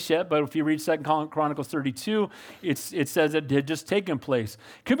taken place yet, but if you read 2 Chronicles 32, it says it had just taken place.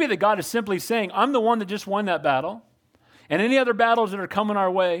 Could be that God is simply saying, I'm the one that just won that battle, and any other battles that are coming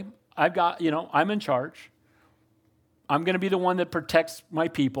our way, I'm in charge. I'm going to be the one that protects my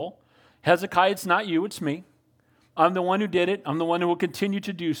people. Hezekiah, it's not you, it's me. I'm the one who did it. I'm the one who will continue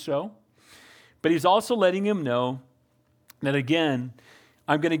to do so. But he's also letting him know that, again,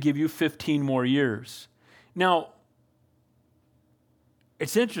 I'm going to give you 15 more years. Now,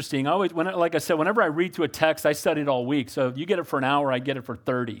 it's interesting. Like I said, whenever I read through a text, I study it all week. So if you get it for an hour, I get it for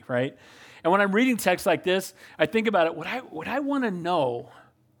 30, right? And when I'm reading texts like this, I think about it. Would I want to know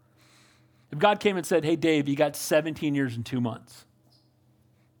if God came and said, "Hey, Dave, you got 17 years and 2 months.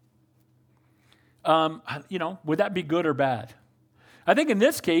 Would that be good or bad? I think in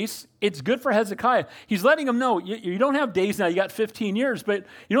this case, it's good for Hezekiah. He's letting him know, you don't have days now, you got 15 years, but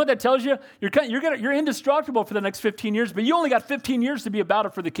you know what that tells you? You're indestructible for the next 15 years, but you only got 15 years to be about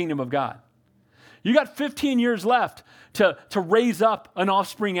it for the kingdom of God. You got 15 years left to raise up an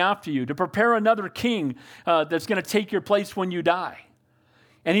offspring after you, to prepare another king that's going to take your place when you die.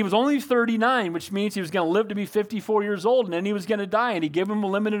 And he was only 39, which means he was going to live to be 54 years old, and then he was going to die, and he gave him a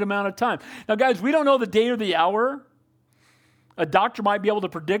limited amount of time. Now, guys, we don't know the day or the hour. A doctor might be able to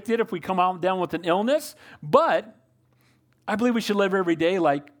predict it if we come out down with an illness, but I believe we should live every day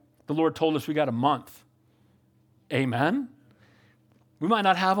like the Lord told us we got a month. Amen? We might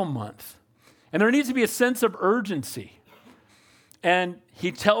not have a month. And there needs to be a sense of urgency. And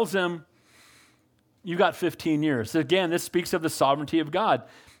he tells him, you got 15 years. Again, this speaks of the sovereignty of God.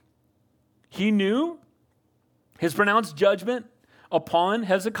 He knew his pronounced judgment upon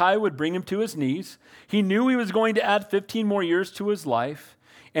Hezekiah would bring him to his knees. He knew he was going to add 15 more years to his life,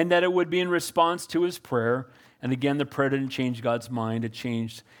 and that it would be in response to his prayer. And again, the prayer didn't change God's mind. It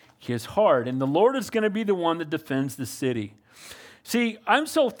changed his heart. And the Lord is going to be the one that defends the city. See, I'm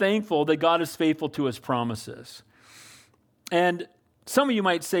so thankful that God is faithful to his promises. And some of you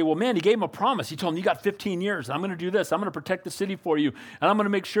might say, well, man, he gave him a promise. He told him, you got 15 years. I'm going to do this. I'm going to protect the city for you. And I'm going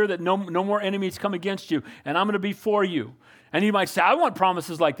to make sure that no more enemies come against you. And I'm going to be for you. And you might say, I want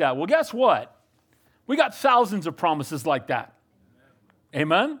promises like that. Well, guess what? We got thousands of promises like that.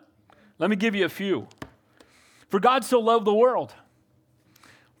 Amen? Let me give you a few. For God so loved the world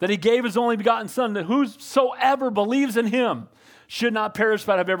that he gave his only begotten Son, that whosoever believes in him should not perish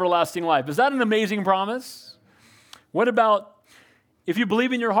but have everlasting life. Is that an amazing promise? What about if you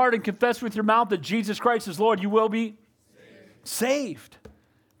believe in your heart and confess with your mouth that Jesus Christ is Lord, you will be saved.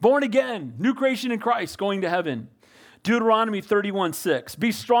 Born again, new creation in Christ, going to heaven. Deuteronomy 31:6.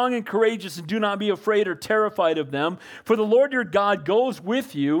 Be strong and courageous and do not be afraid or terrified of them. For the Lord your God goes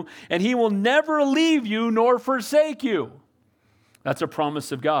with you and he will never leave you nor forsake you. That's a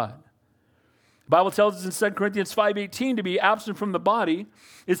promise of God. The Bible tells us in 2 Corinthians 5:18 to be absent from the body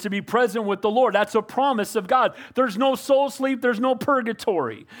is to be present with the Lord. That's a promise of God. There's no soul sleep. There's no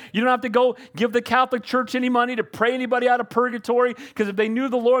purgatory. You don't have to go give the Catholic Church any money to pray anybody out of purgatory, because if they knew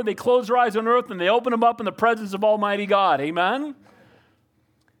the Lord, they close their eyes on earth and they open them up in the presence of Almighty God. Amen?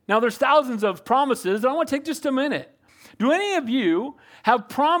 Now, there's thousands of promises, and I want to take just a minute. Do any of you have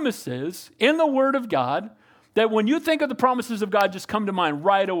promises in the Word of God that when you think of the promises of God just come to mind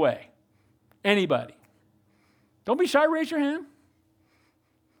right away? Anybody? Don't be shy, raise your hand.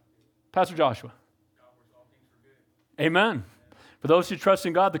 Pastor Joshua. Amen. For those who trust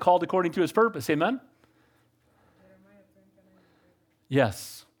in God, they're called according to his purpose. Amen?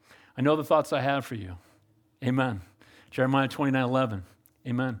 Yes. I know the thoughts I have for you. Amen. Jeremiah 29:11.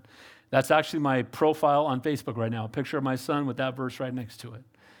 Amen. That's actually my profile on Facebook right now. A picture of my son with that verse right next to it.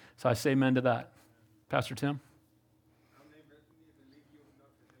 So I say amen to that. Pastor Tim?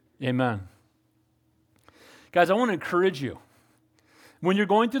 Amen. Guys, I want to encourage you. When you're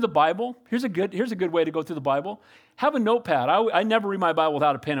going through the Bible, here's a good way to go through the Bible. Have a notepad. I never read my Bible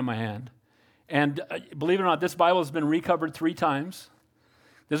without a pen in my hand. And believe it or not, this Bible has been recovered 3 times.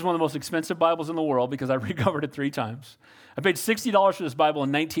 This is one of the most expensive Bibles in the world because I recovered it 3 times. I paid $60 for this Bible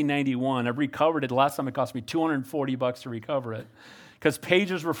in 1991. I've recovered it. The last time it cost me $240 to recover it because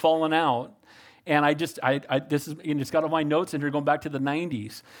pages were falling out. And it's got all my notes in here going back to the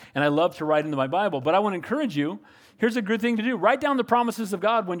 90s. And I love to write into my Bible. But I want to encourage you, here's a good thing to do. Write down the promises of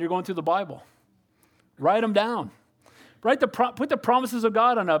God when you're going through the Bible. Write them down. Put the promises of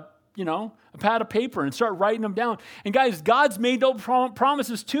God on a pad of paper and start writing them down. And guys, God's made those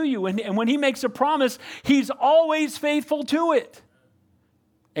promises to you. And when he makes a promise, he's always faithful to it.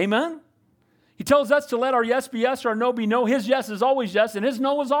 Amen? He tells us to let our yes be yes, our no be no. His yes is always yes, and his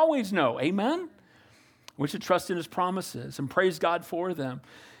no is always no. Amen? We should trust in his promises and praise God for them.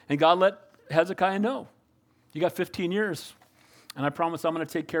 And God let Hezekiah know. You got 15 years, and I promise I'm going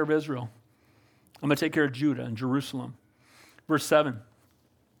to take care of Israel. I'm going to take care of Judah and Jerusalem. Verse 7.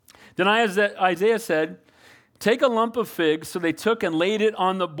 Then Isaiah said, take a lump of figs. So they took and laid it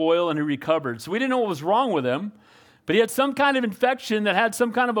on the boil, and he recovered. So we didn't know what was wrong with him, but he had some kind of infection that had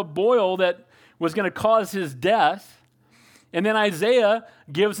some kind of a boil that was going to cause his death. And then Isaiah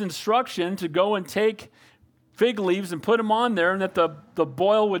gives instruction to go and take fig leaves and put them on there and that the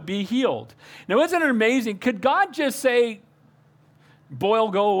boil would be healed. Now, isn't it amazing? Could God just say,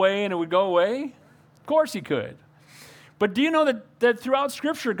 boil, go away, and it would go away? Of course he could. But do you know that throughout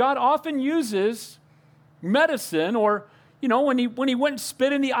Scripture, God often uses medicine, or when he went and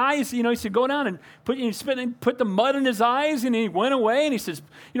spit in the eyes, he said, go down and put the mud in his eyes, and he went away, and he says,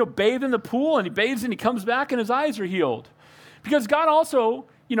 bathe in the pool, and he bathes and he comes back and his eyes are healed. Because God also,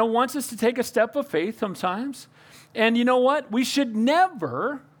 wants us to take a step of faith sometimes. And you know what? We should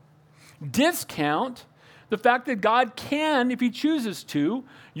never discount the fact that God can, if he chooses to,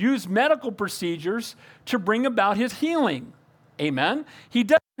 use medical procedures to bring about his healing. Amen? He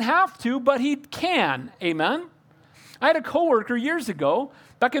doesn't have to, but he can. Amen? I had a coworker years ago,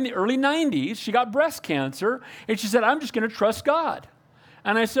 back in the early 90s. She got breast cancer, and she said, I'm just going to trust God.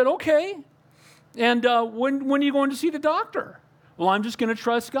 And I said, okay. And when are you going to see the doctor? Well, I'm just going to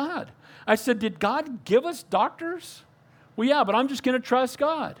trust God. I said, did God give us doctors? Well, yeah, but I'm just going to trust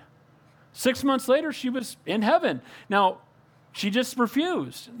God. 6 months later, she was in heaven. Now, she just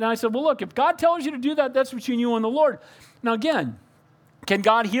refused. And I said, well, look, if God tells you to do that, that's between you and the Lord. Now, again, can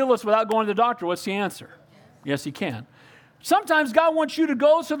God heal us without going to the doctor? What's the answer? Yes, he can. Sometimes God wants you to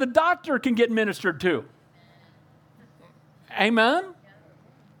go so the doctor can get ministered to. Amen?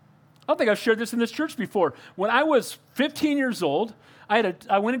 I don't think I've shared this in this church before. When I was 15 years old,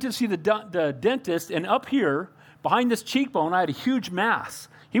 I went in to see the dentist, and up here, behind this cheekbone, I had a huge mass.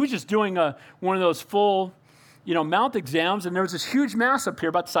 He was just doing one of those full, mouth exams, and there was this huge mass up here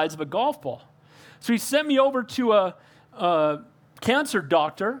about the size of a golf ball. So he sent me over to a cancer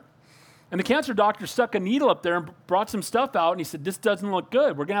doctor, and the cancer doctor stuck a needle up there and brought some stuff out, and he said, this doesn't look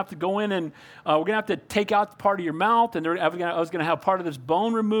good. We're going to have to go in and we're going to have to take out part of your mouth, and I was going to have part of this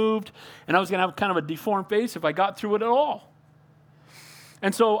bone removed, and I was going to have kind of a deformed face if I got through it at all.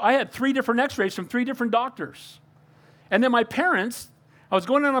 And so I had 3 different x-rays from 3 different doctors. And then my parents, I was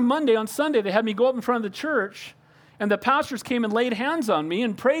going in on Monday. On Sunday, they had me go up in front of the church, and the pastors came and laid hands on me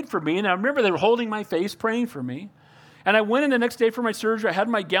and prayed for me, and I remember they were holding my face, praying for me. And I went in the next day for my surgery. I had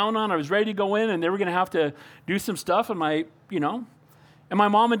my gown on. I was ready to go in, and they were going to have to do some stuff. And my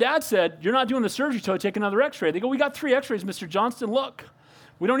mom and dad said, you're not doing the surgery until I take another x-ray. They go, we got 3 x-rays, Mr. Johnston. Look,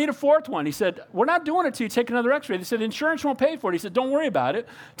 we don't need a 4th one. He said, we're not doing it till you take another x-ray. They said, insurance won't pay for it. He said, don't worry about it.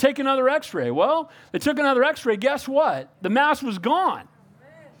 Take another x-ray. Well, they took another x-ray. Guess what? The mass was gone.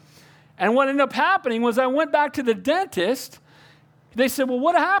 And what ended up happening was I went back to the dentist. They said, well,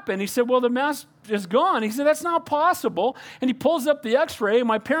 what happened? He said, well, the mass is gone. He said, that's not possible. And he pulls up the x-ray.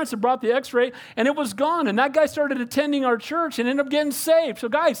 My parents had brought the x-ray, and it was gone. And that guy started attending our church and ended up getting saved. So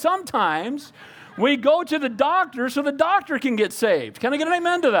guys, sometimes we go to the doctor so the doctor can get saved. Can I get an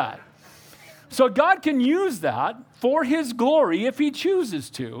amen to that? So God can use that for his glory if he chooses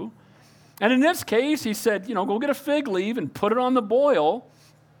to. And in this case, he said, go get a fig leaf and put it on the boil.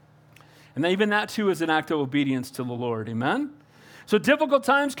 And even that, too, is an act of obedience to the Lord. Amen? So difficult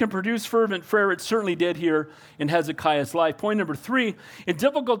times can produce fervent prayer. It certainly did here in Hezekiah's life. Point number 3, in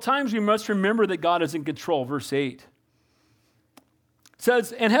difficult times, we must remember that God is in control. Verse 8 it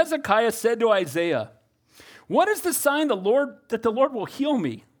says, and Hezekiah said to Isaiah, what is the sign that the Lord will heal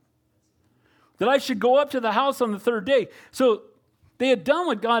me, that I should go up to the house on the 3rd day? So they had done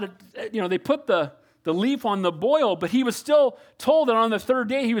what God had, they put the leaf on the boil, but he was still told that on the 3rd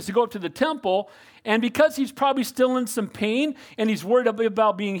day he was to go up to the temple. And because he's probably still in some pain and he's worried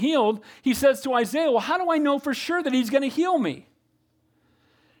about being healed, he says to Isaiah, well, how do I know for sure that he's going to heal me?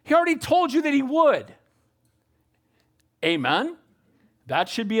 He already told you that he would. Amen? That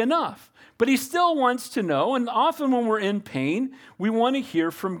should be enough. But he still wants to know, and often when we're in pain, we want to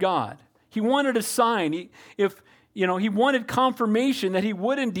hear from God. He wanted a sign. He wanted confirmation that he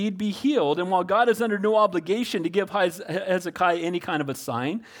would indeed be healed. And while God is under no obligation to give Hezekiah any kind of a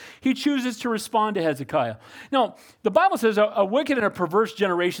sign, he chooses to respond to Hezekiah. Now, the Bible says a wicked and a perverse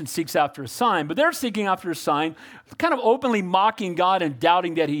generation seeks after a sign, but they're seeking after a sign, kind of openly mocking God and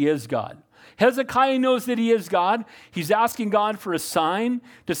doubting that he is God. Hezekiah knows that he is God. He's asking God for a sign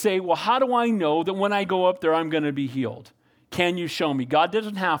to say, well, how do I know that when I go up there, I'm going to be healed? Can you show me? God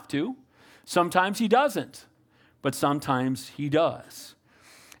doesn't have to. Sometimes he doesn't. But sometimes he does.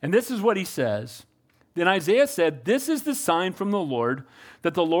 And this is what he says. Then Isaiah said, this is the sign from the Lord,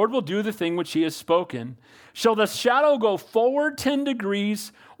 that the Lord will do the thing which he has spoken. Shall the shadow go forward 10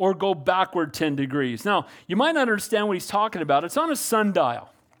 degrees or go backward 10 degrees? Now, you might not understand what he's talking about. It's on a sundial.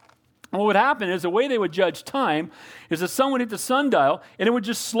 And what would happen is the way they would judge time is the sun would hit the sundial and it would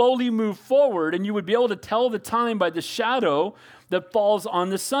just slowly move forward, and you would be able to tell the time by the shadow that falls on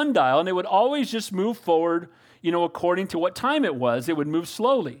the sundial. And it would always just move forward according to what time it was. It would move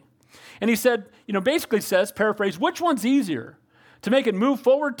slowly. And he said, basically says, paraphrase, which one's easier? To make it move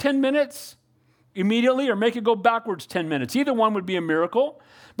forward 10 minutes immediately or make it go backwards 10 minutes? Either one would be a miracle.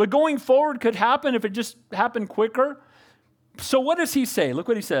 But going forward could happen if it just happened quicker. So what does he say? Look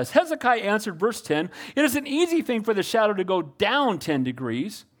what he says. Hezekiah answered, verse 10, it is an easy thing for the shadow to go down 10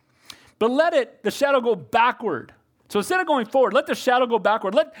 degrees, but let the shadow go backward. So instead of going forward, let the shadow go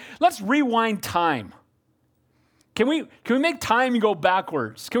backward. Let's rewind time. Can we make time go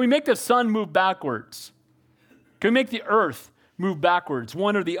backwards? Can we make the sun move backwards? Can we make the earth move backwards,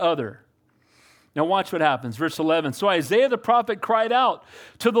 one or the other? Now watch what happens. Verse 11. So Isaiah the prophet cried out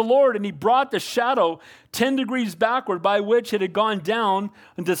to the Lord, and he brought the shadow 10 degrees backward by which it had gone down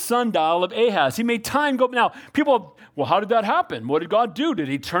in the sundial of Ahaz. He made time go. Now, people, well, how did that happen? What did God do? Did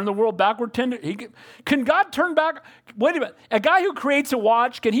he turn the world backward 10 degrees? Can God turn back? Wait a minute. A guy who creates a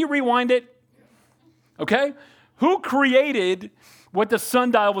watch, can he rewind it? Okay? Who created what the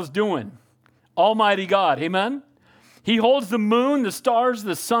sundial was doing? Almighty God. Amen? He holds the moon, the stars,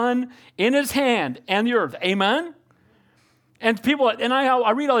 the sun in his hand and the earth. Amen? And people, and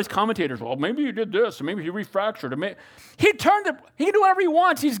I read all these commentators, well, maybe he did this, or maybe he refractured. He can do whatever he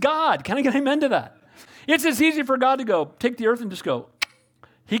wants. He's God. Can I get amen to that? It's as easy for God to go, take the earth and just go.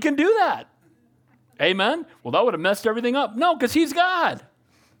 He can do that. Amen? Well, that would have messed everything up. No, because he's God.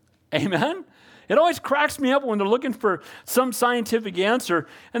 Amen? It always cracks me up when they're looking for some scientific answer.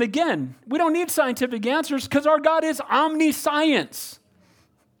 And again, we don't need scientific answers because our God is omniscience.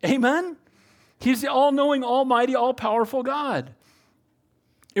 Amen? He's the all-knowing, almighty, all-powerful God.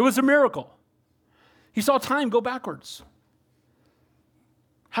 It was a miracle. He saw time go backwards.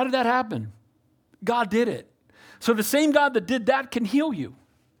 How did that happen? God did it. So the same God that did that can heal you.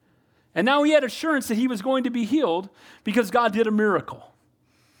 And now he had assurance that he was going to be healed because God did a miracle.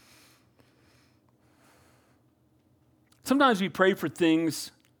 Sometimes we pray for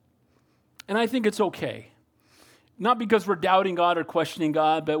things, and I think it's okay. Not because we're doubting God or questioning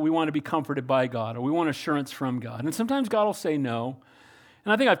God, but we want to be comforted by God, or we want assurance from God. And sometimes God will say no.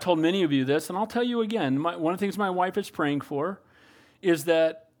 And I think I've told many of you this, and I'll tell you again. One of the things my wife is praying for is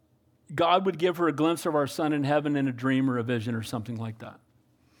that God would give her a glimpse of our son in heaven in a dream or a vision or something like that.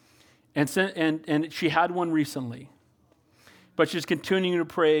 And she had one recently. But she's continuing to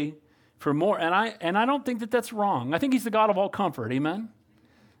pray for more. And I don't think that that's wrong. I think he's the God of all comfort. Amen?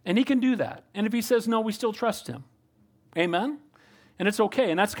 And he can do that. And if he says no, we still trust him. Amen? And it's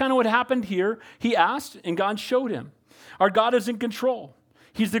okay. And that's kind of what happened here. He asked, and God showed him. Our God is in control.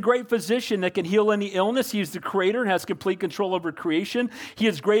 He's the great physician that can heal any illness. He's the creator and has complete control over creation. He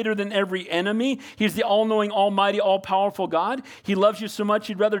is greater than every enemy. He's the all-knowing, almighty, all-powerful God. He loves you so much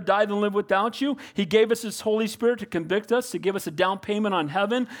he'd rather die than live without you. He gave us his Holy Spirit to convict us, to give us a down payment on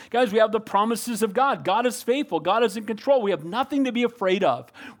heaven. Guys, we have the promises of God. God is faithful. God is in control. We have nothing to be afraid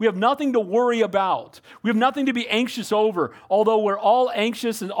of. We have nothing to worry about. We have nothing to be anxious over, although we're all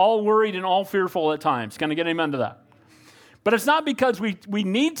anxious and all worried and all fearful at times. Can I get an amen to that? But it's not because we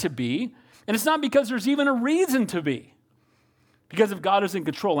need to be, and it's not because there's even a reason to be. Because if God is in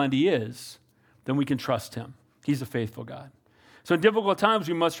control, and he is, then we can trust him. He's a faithful God. So in difficult times,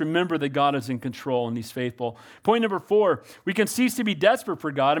 we must remember that God is in control and he's faithful. Point number 4, we can cease to be desperate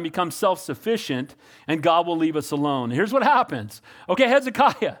for God and become self-sufficient, and God will leave us alone. Here's what happens. Okay,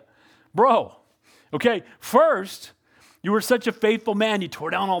 Hezekiah, bro. Okay, first, you were such a faithful man, you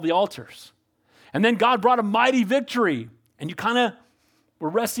tore down all the altars. And then God brought a mighty victory. And you kind of were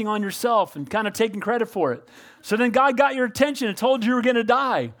resting on yourself and kind of taking credit for it. So then God got your attention and told you were going to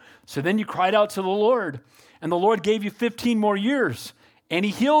die. So then you cried out to the Lord. And the Lord gave you 15 more years. And he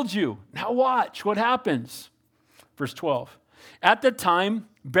healed you. Now watch what happens. Verse 12. At the time,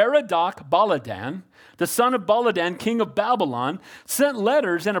 Berodach Baladan, the son of Baladan, king of Babylon, sent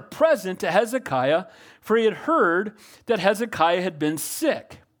letters and a present to Hezekiah, for he had heard that Hezekiah had been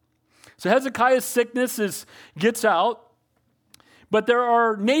sick. So Hezekiah's sickness gets out. But there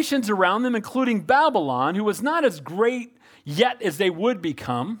are nations around them, including Babylon, who was not as great yet as they would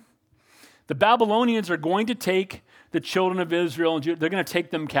become. The Babylonians are going to take the children of Israel and Judah. They're going to take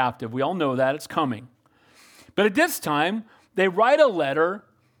them captive. We all know that. It's coming. But at this time, they write a letter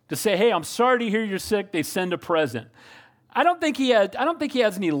to say, hey, I'm sorry to hear you're sick. They send a present. I don't think he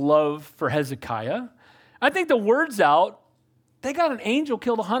has any love for Hezekiah. I think the word's out. They got an angel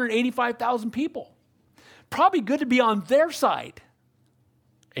killed 185,000 people. Probably good to be on their side.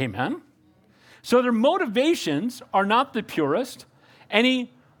 Amen. So their motivations are not the purest. And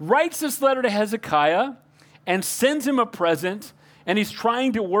he writes this letter to Hezekiah and sends him a present. And he's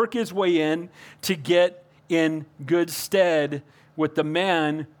trying to work his way in to get in good stead with the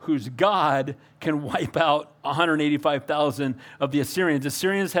man whose God can wipe out 185,000 of the Assyrians. The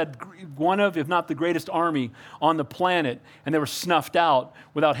Assyrians had one of, if not the greatest army on the planet. And they were snuffed out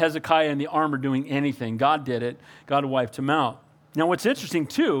without Hezekiah and the armor doing anything. God did it. God wiped them out. Now, what's interesting,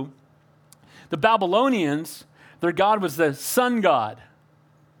 too, the Babylonians, their god was the sun god.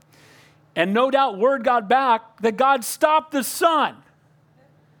 And no doubt word got back that God stopped the sun.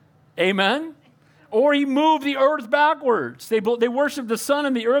 Amen? Or he moved the earth backwards. They worship the sun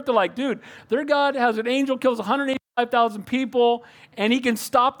and the earth. They're like, dude, their God has an angel, kills 185,000 people, and he can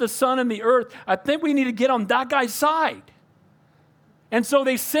stop the sun and the earth. I think we need to get on that guy's side. And so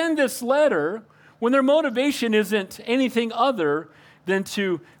they send this letter when their motivation isn't anything other than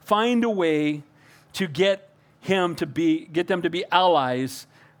to find a way to get them to be allies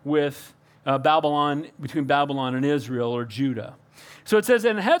with Babylon, between Babylon and Israel or Judah. So it says,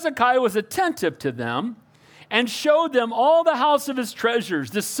 and Hezekiah was attentive to them and showed them all the house of his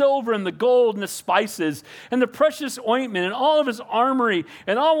treasures, the silver and the gold and the spices and the precious ointment and all of his armory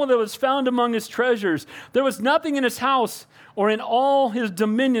and all that was found among his treasures. There was nothing in his house or in all his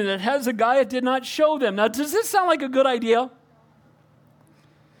dominion that Hezekiah did not show them. Now, does this sound like a good idea?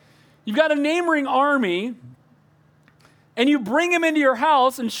 You've got a neighboring army, and you bring them into your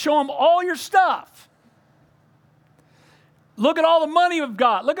house and show them all your stuff. Look at all the money we've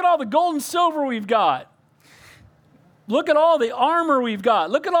got. Look at all the gold and silver we've got. Look at all the armor we've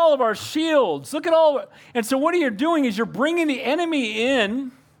got. Look at all of our shields. Look at all. And so what you're doing is you're bringing the enemy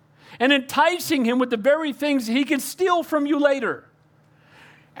in and enticing him with the very things he can steal from you later.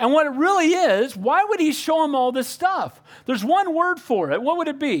 And what it really is, why would he show him all this stuff? There's one word for it. What would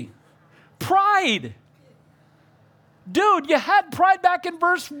it be? Pride. Dude, you had pride back in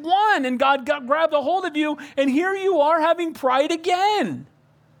verse 1, and God grabbed a hold of you, and here you are having pride again.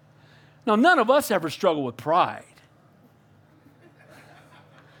 Now, none of us ever struggle with pride.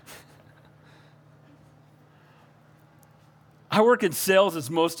 I work in sales, as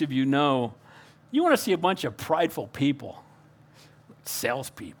most of you know. You want to see a bunch of prideful people,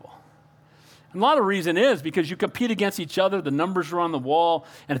 salespeople. And a lot of the reason is because you compete against each other. The numbers are on the wall.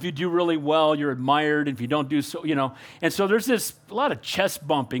 And if you do really well, you're admired. And if you don't do so, And so there's a lot of chest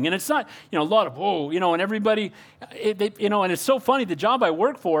bumping. And it's not, a lot of, and everybody, and it's so funny. The job I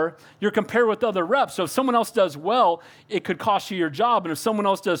work for, you're compared with other reps. So if someone else does well, it could cost you your job. And if someone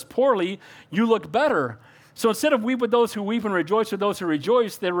else does poorly, you look better. So instead of weep with those who weep and rejoice with those who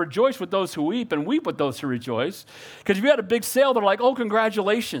rejoice, they rejoice with those who weep and weep with those who rejoice. Because if you had a big sale, they're like, oh,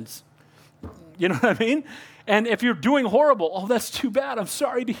 congratulations. You know what I mean? And if you're doing horrible, oh, that's too bad. I'm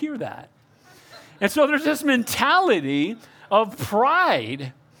sorry to hear that. And so there's this mentality of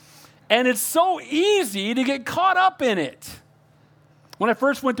pride, and it's so easy to get caught up in it. When I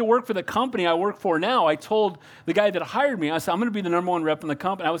first went to work for the company I work for now, I told the guy that hired me, I said, I'm going to be the number one rep in the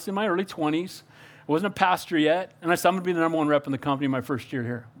company. I was in my early 20s. I wasn't a pastor yet. And I said, I'm going to be the number one rep in the company my first year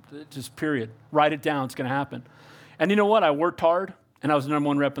here. Just period. Write it down. It's going to happen. And you know what? I worked hard, and I was the number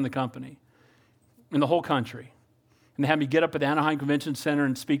one rep in the company, in the whole country. And they had me get up at the Anaheim Convention Center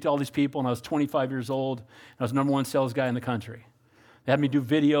and speak to all these people, and I was 25 years old, and I was the number one sales guy in the country. They had me do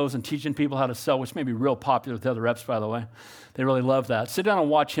videos and teaching people how to sell, which may be real popular with the other reps, by the way. They really love that. Sit down and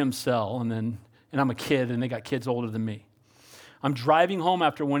watch him sell, and I'm a kid, and they got kids older than me. I'm driving home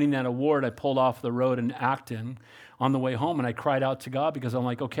after winning that award. I pulled off the road in Acton on the way home, and I cried out to God because I'm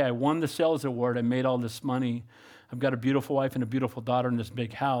like, okay, I won the sales award. I made all this money. I've got a beautiful wife and a beautiful daughter in this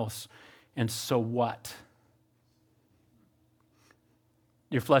big house. And so what?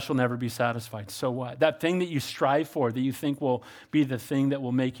 Your flesh will never be satisfied. So what? That thing that you strive for, that you think will be the thing that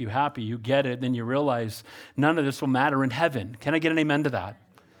will make you happy, you get it, then you realize none of this will matter in heaven. Can I get an amen to that?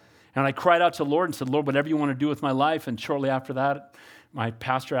 And I cried out to the Lord and said, Lord, whatever you want to do with my life. And shortly after that, my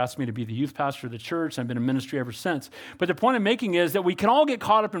pastor asked me to be the youth pastor of the church. I've been in ministry ever since. But the point I'm making is that we can all get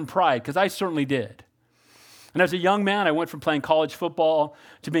caught up in pride, because I certainly did. And as a young man, I went from playing college football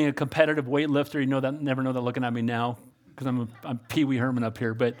to being a competitive weightlifter. You know that, never know that looking at me now, because I'm Pee Wee Herman up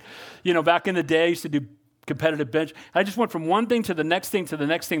here. But, back in the day, I used to do competitive bench. I just went from one thing to the next thing to the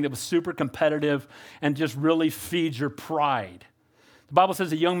next thing that was super competitive and just really feeds your pride. The Bible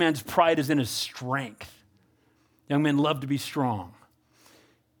says a young man's pride is in his strength. Young men love to be strong.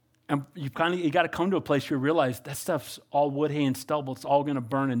 And you got to come to a place where you realize that stuff's all wood, hay, and stubble. It's all going to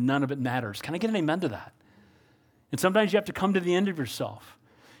burn, and none of it matters. Can I get an amen to that? And sometimes you have to come to the end of yourself.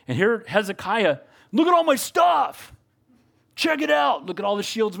 And here, Hezekiah, look at all my stuff. Check it out. Look at all the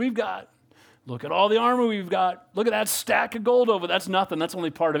shields we've got. Look at all the armor we've got. Look at that stack of gold over. That's nothing. That's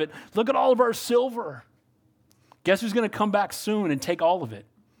only part of it. Look at all of our silver. Guess who's going to come back soon and take all of it?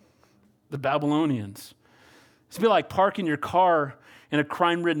 The Babylonians. It's going to be like parking your car in a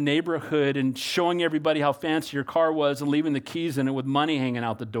crime-ridden neighborhood and showing everybody how fancy your car was and leaving the keys in it with money hanging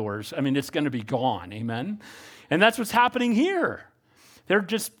out the doors. I mean, it's going to be gone. Amen? And that's what's happening here. They're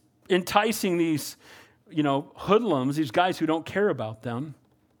just enticing these, hoodlums, these guys who don't care about them.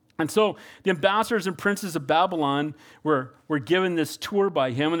 And so the ambassadors and princes of Babylon were given this tour by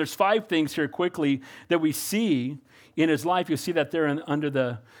him. And there's 5 things here quickly that we see in his life. You'll see that there under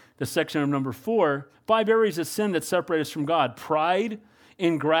the section of number 4. 5 areas of sin that separate us from God: pride,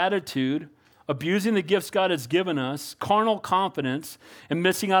 ingratitude, abusing the gifts God has given us, carnal confidence, and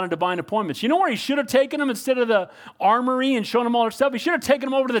missing out on divine appointments. You know where he should have taken them instead of the armory and shown them all their stuff? He should have taken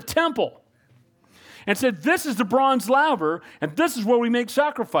them over to the temple and said, this is the bronze laver, and this is where we make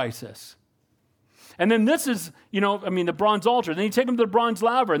sacrifices. And then this is, the bronze altar. Then you take them to the bronze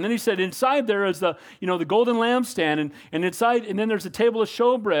laver. And then he said, inside there is the golden lampstand. And inside, and then there's a table of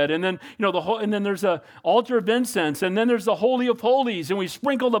showbread. And then, and then there's a altar of incense. And then there's the Holy of Holies. And we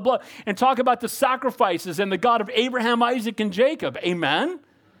sprinkle the blood and talk about the sacrifices and the God of Abraham, Isaac, and Jacob. Amen?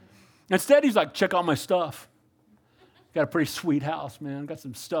 Instead, he's like, check out my stuff. Got a pretty sweet house, man. Got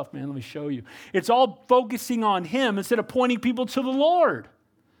some stuff, man. Let me show you. It's all focusing on him instead of pointing people to the Lord.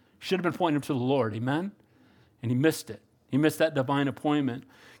 Should have been pointing him to the Lord, amen? And he missed it. He missed that divine appointment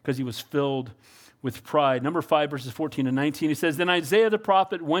because he was filled with pride. Number 5, verses 14 and 19, he says, Then Isaiah the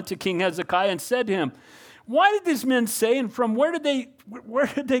prophet went to King Hezekiah and said to him, Why did these men say, and from where did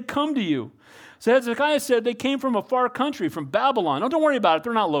they come to you? So Hezekiah said they came from a far country, from Babylon. Oh, don't worry about it.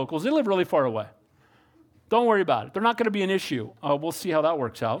 They're not locals. They live really far away. Don't worry about it. They're not going to be an issue. We'll see how that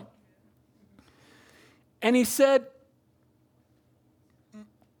works out. And he said,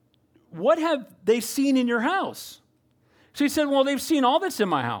 what have they seen in your house? So he said, well, they've seen all that's in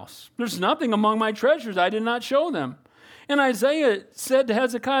my house. There's nothing among my treasures I did not show them. And Isaiah said to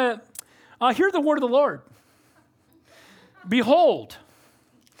Hezekiah, hear the word of the Lord. Behold,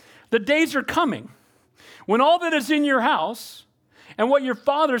 the days are coming when all that is in your house and what your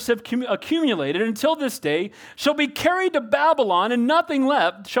fathers have accumulated until this day shall be carried to Babylon, and nothing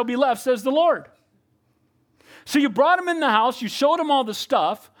left shall be left, says the Lord. So you brought them in the house, you showed them all the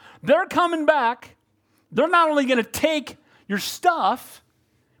stuff. They're coming back. They're not only going to take your stuff,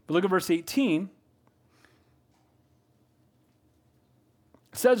 but look at verse 18.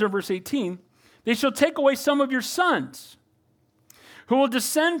 It says in verse 18, they shall take away some of your sons, who will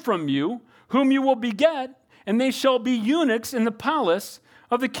descend from you, whom you will beget, and they shall be eunuchs in the palace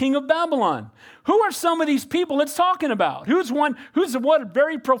of the king of Babylon. Who are some of these people it's talking about? Who's what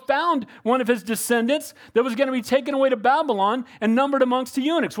very profound one of his descendants that was going to be taken away to Babylon and numbered amongst the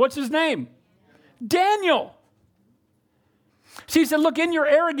eunuchs? What's his name? Daniel. See, he said, look, in your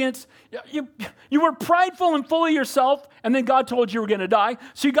arrogance, you were prideful and full of yourself, and then God told you you were going to die.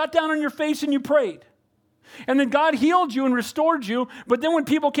 So you got down on your face and you prayed. And then God healed you and restored you. But then when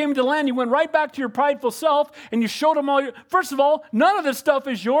people came to the land, you went right back to your prideful self and you showed them all first of all, none of this stuff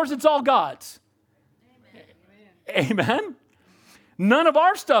is yours. It's all God's. Amen. Amen. None of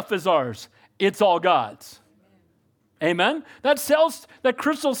our stuff is ours. It's all God's. Amen. That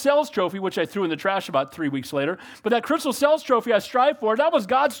crystal sales trophy, which I threw in the trash about 3 weeks later, but that crystal sales trophy I strive for, that was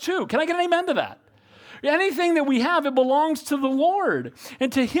God's too. Can I get an amen to that? Anything that we have, it belongs to the Lord.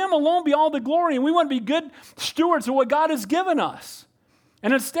 And to him alone be all the glory. And we want to be good stewards of what God has given us.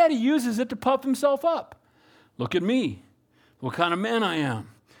 And instead, he uses it to puff himself up. Look at me. What kind of man I am.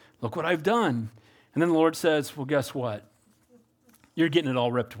 Look what I've done. And then the Lord says, well, guess what? You're getting it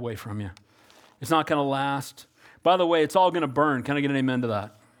all ripped away from you. It's not going to last. By the way, it's all going to burn. Can I get an amen to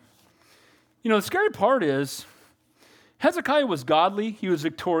that? You know, the scary part is, Hezekiah was godly, he was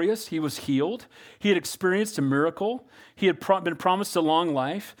victorious, he was healed, he had experienced a miracle, he had been promised a long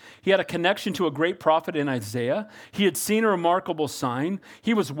life, he had a connection to a great prophet in Isaiah, he had seen a remarkable sign,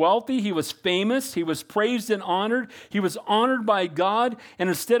 he was wealthy, he was famous, he was praised and honored, he was honored by God, and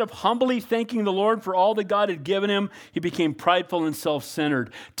instead of humbly thanking the Lord for all that God had given him, he became prideful and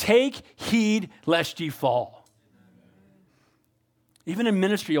self-centered. Take heed lest ye fall. Even in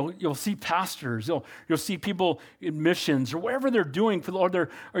ministry, you'll see pastors, you'll see people in missions or whatever they're doing for the Lord, or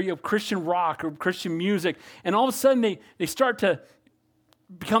Christian rock or Christian music, and all of a sudden they start to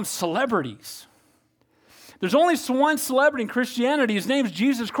become celebrities. There's only one celebrity in Christianity. His name is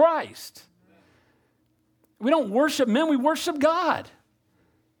Jesus Christ. We don't worship men, we worship God.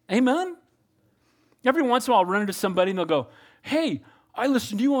 Amen? Every once in a while I'll run into somebody and they'll go, hey, I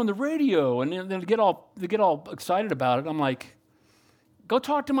listened to you on the radio, and they get all excited about it. I'm like, go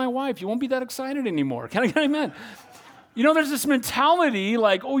talk to my wife. You won't be that excited anymore. Can I get amen? You know, there's this mentality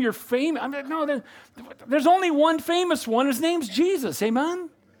like, oh, you're famous. I mean, no, there's only one famous one. His name's Jesus. Amen?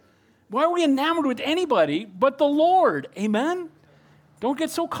 Why are we enamored with anybody but the Lord? Amen? Don't get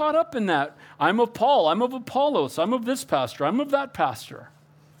so caught up in that. I'm of Paul. I'm of Apollos. I'm of this pastor. I'm of that pastor.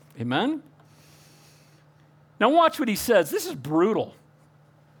 Amen? Now watch what he says. This is brutal.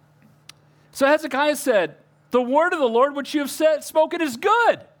 So Hezekiah said, the word of the Lord which you have spoken is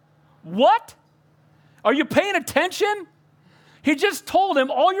good. What? Are you paying attention? He just told him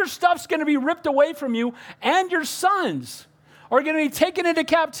all your stuff's going to be ripped away from you, and your sons are going to be taken into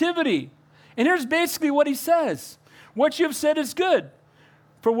captivity. And here's basically what he says. What you have said is good.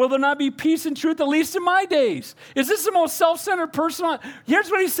 For will there not be peace and truth, at least in my days? Is this the most self-centered person? Here's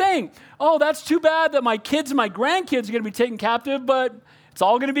what he's saying. Oh, that's too bad that my kids and my grandkids are going to be taken captive, but it's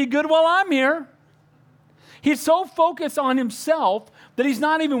all going to be good while I'm here. He's so focused on himself that he's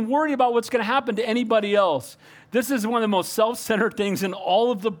not even worried about what's going to happen to anybody else. This is one of the most self-centered things in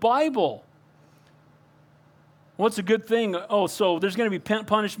all of the Bible. What's a good thing? Oh, so there's going to be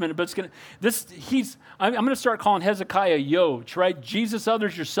punishment, but I'm going to start calling Hezekiah Yoch, right? Jesus,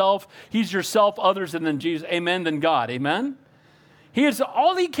 others, yourself. He's yourself, others, and then Jesus. Amen, then God. Amen?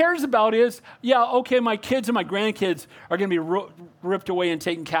 All he cares about is, my kids and my grandkids are going to be ripped away and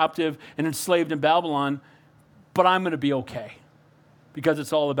taken captive and enslaved in Babylon, but I'm going to be okay because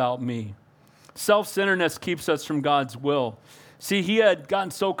it's all about me. Self-centeredness keeps us from God's will. See, he had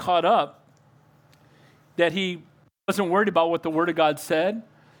gotten so caught up that he wasn't worried about what the Word of God said.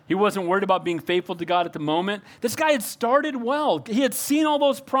 He wasn't worried about being faithful to God at the moment. This guy had started well. He had seen all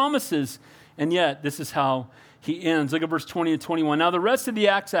those promises, and yet this is how he ends. Look at verse 20 and 21. Now the rest of the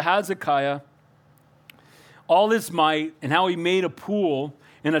acts of Hezekiah, all his might, and how he made a pool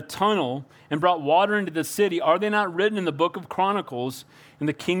and a tunnel and brought water into the city, are they not written in the book of Chronicles in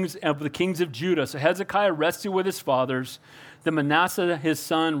the kings of Judah? So Hezekiah rested with his fathers. Then Manasseh, his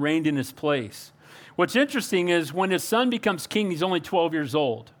son, reigned in his place. What's interesting is when his son becomes king, he's only 12 years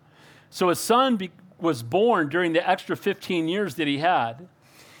old. So his son was born during the extra 15 years that he had.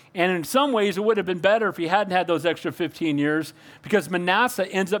 And in some ways, it would have been better if he hadn't had those extra 15 years, because Manasseh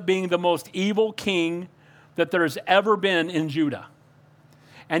ends up being the most evil king that there's ever been in Judah.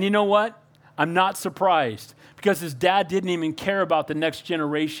 And you know what? I'm not surprised, because his dad didn't even care about the next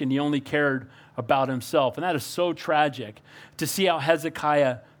generation. He only cared about himself. And that is so tragic to see how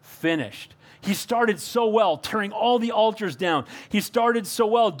Hezekiah finished. He started so well, tearing all the altars down. He started so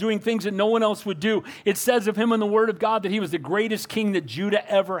well, doing things that no one else would do. It says of him in the Word of God that he was the greatest king that Judah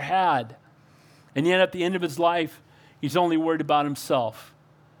ever had. And yet at the end of his life, he's only worried about himself.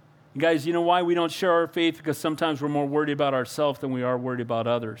 And guys, you know why we don't share our faith? Because sometimes we're more worried about ourselves than we are worried about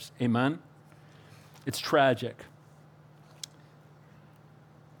others. Amen? It's tragic.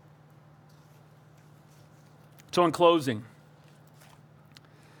 So in closing,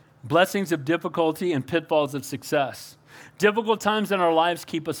 blessings of difficulty and pitfalls of success. Difficult times in our lives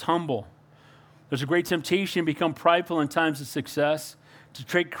keep us humble. There's a great temptation to become prideful in times of success, to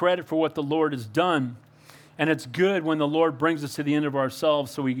take credit for what the Lord has done. And it's good when the Lord brings us to the end of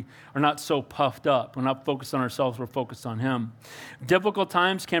ourselves so we are not so puffed up. We're not focused on ourselves, we're focused on Him. Difficult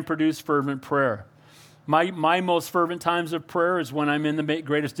times can produce fervent prayer. My most fervent times of prayer is when I'm in the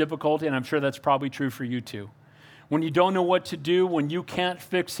greatest difficulty, and I'm sure that's probably true for you too. When you don't know what to do, when you can't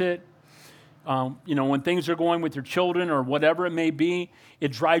fix it, when things are going with your children or whatever it may be,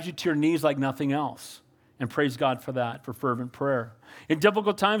 it drives you to your knees like nothing else. And praise God for that, for fervent prayer. In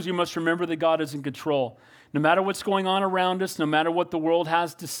difficult times, we must remember that God is in control. No matter what's going on around us, no matter what the world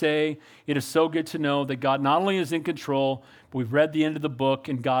has to say, it is so good to know that God not only is in control, but we've read the end of the book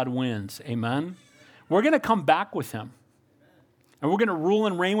and God wins. Amen? We're going to come back with Him. And we're going to rule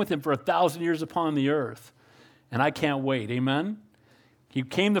and reign with Him for 1,000 years upon the earth. And I can't wait. Amen? He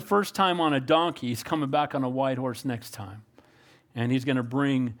came the first time on a donkey. He's coming back on a white horse next time. And He's going to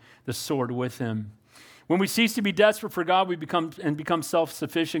bring the sword with Him. When we cease to be desperate for God, we become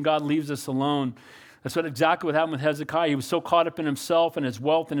self-sufficient. God leaves us alone. That's exactly what happened with Hezekiah. He was so caught up in himself and his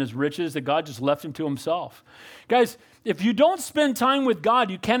wealth and his riches that God just left him to himself. Guys, if you don't spend time with God,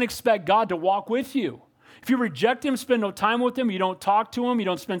 you can't expect God to walk with you. If you reject Him, spend no time with Him, you don't talk to Him, you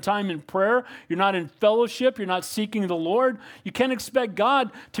don't spend time in prayer, you're not in fellowship, you're not seeking the Lord, you can't expect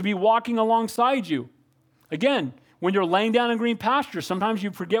God to be walking alongside you. Again, when you're laying down in green pastures, sometimes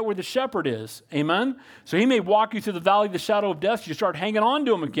you forget where the shepherd is. Amen? So He may walk you through the valley of the shadow of death, so you start hanging on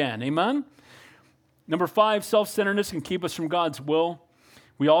to Him again. Amen? Number 5, self-centeredness can keep us from God's will.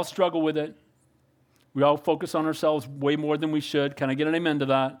 We all struggle with it. We all focus on ourselves way more than we should. Can I get an amen to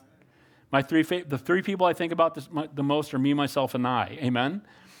that? The three people I think about the most are me, myself, and I. Amen?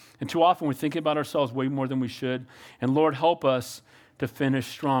 And too often we're thinking about ourselves way more than we should. And Lord, help us to finish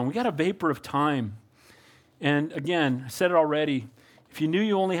strong. We got a vapor of time. And again, I said it already, if you knew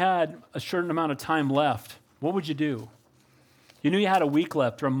you only had a certain amount of time left, what would you do? You knew you had a week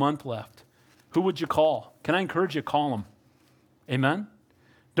left or a month left. Who would you call? Can I encourage you to call them? Amen?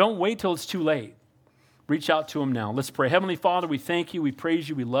 Don't wait till it's too late. Reach out to Him now. Let's pray. Heavenly Father, we thank You, we praise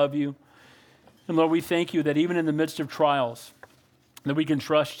You, we love You. And Lord, we thank You that even in the midst of trials, that we can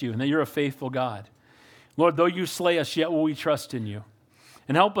trust You and that You're a faithful God. Lord, though You slay us, yet will we trust in You.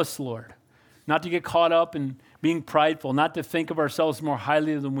 And help us, Lord, not to get caught up in being prideful, not to think of ourselves more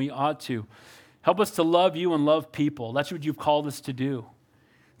highly than we ought to. Help us to love You and love people. That's what You've called us to do.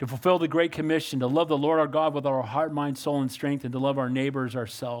 To fulfill the Great Commission, to love the Lord our God with our heart, mind, soul, and strength, and to love our neighbors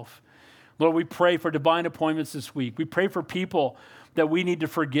ourselves. Lord, we pray for divine appointments this week. We pray for people that we need to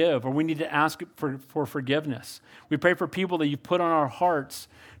forgive or we need to ask for forgiveness. We pray for people that You've put on our hearts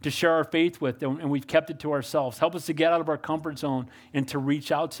to share our faith with, and we've kept it to ourselves. Help us to get out of our comfort zone and to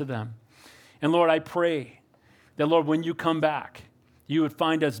reach out to them. And Lord, I pray that, Lord, when You come back, You would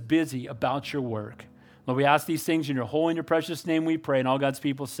find us busy about Your work. Lord, we ask these things in Your holy and Your precious name we pray, and all God's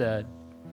people said,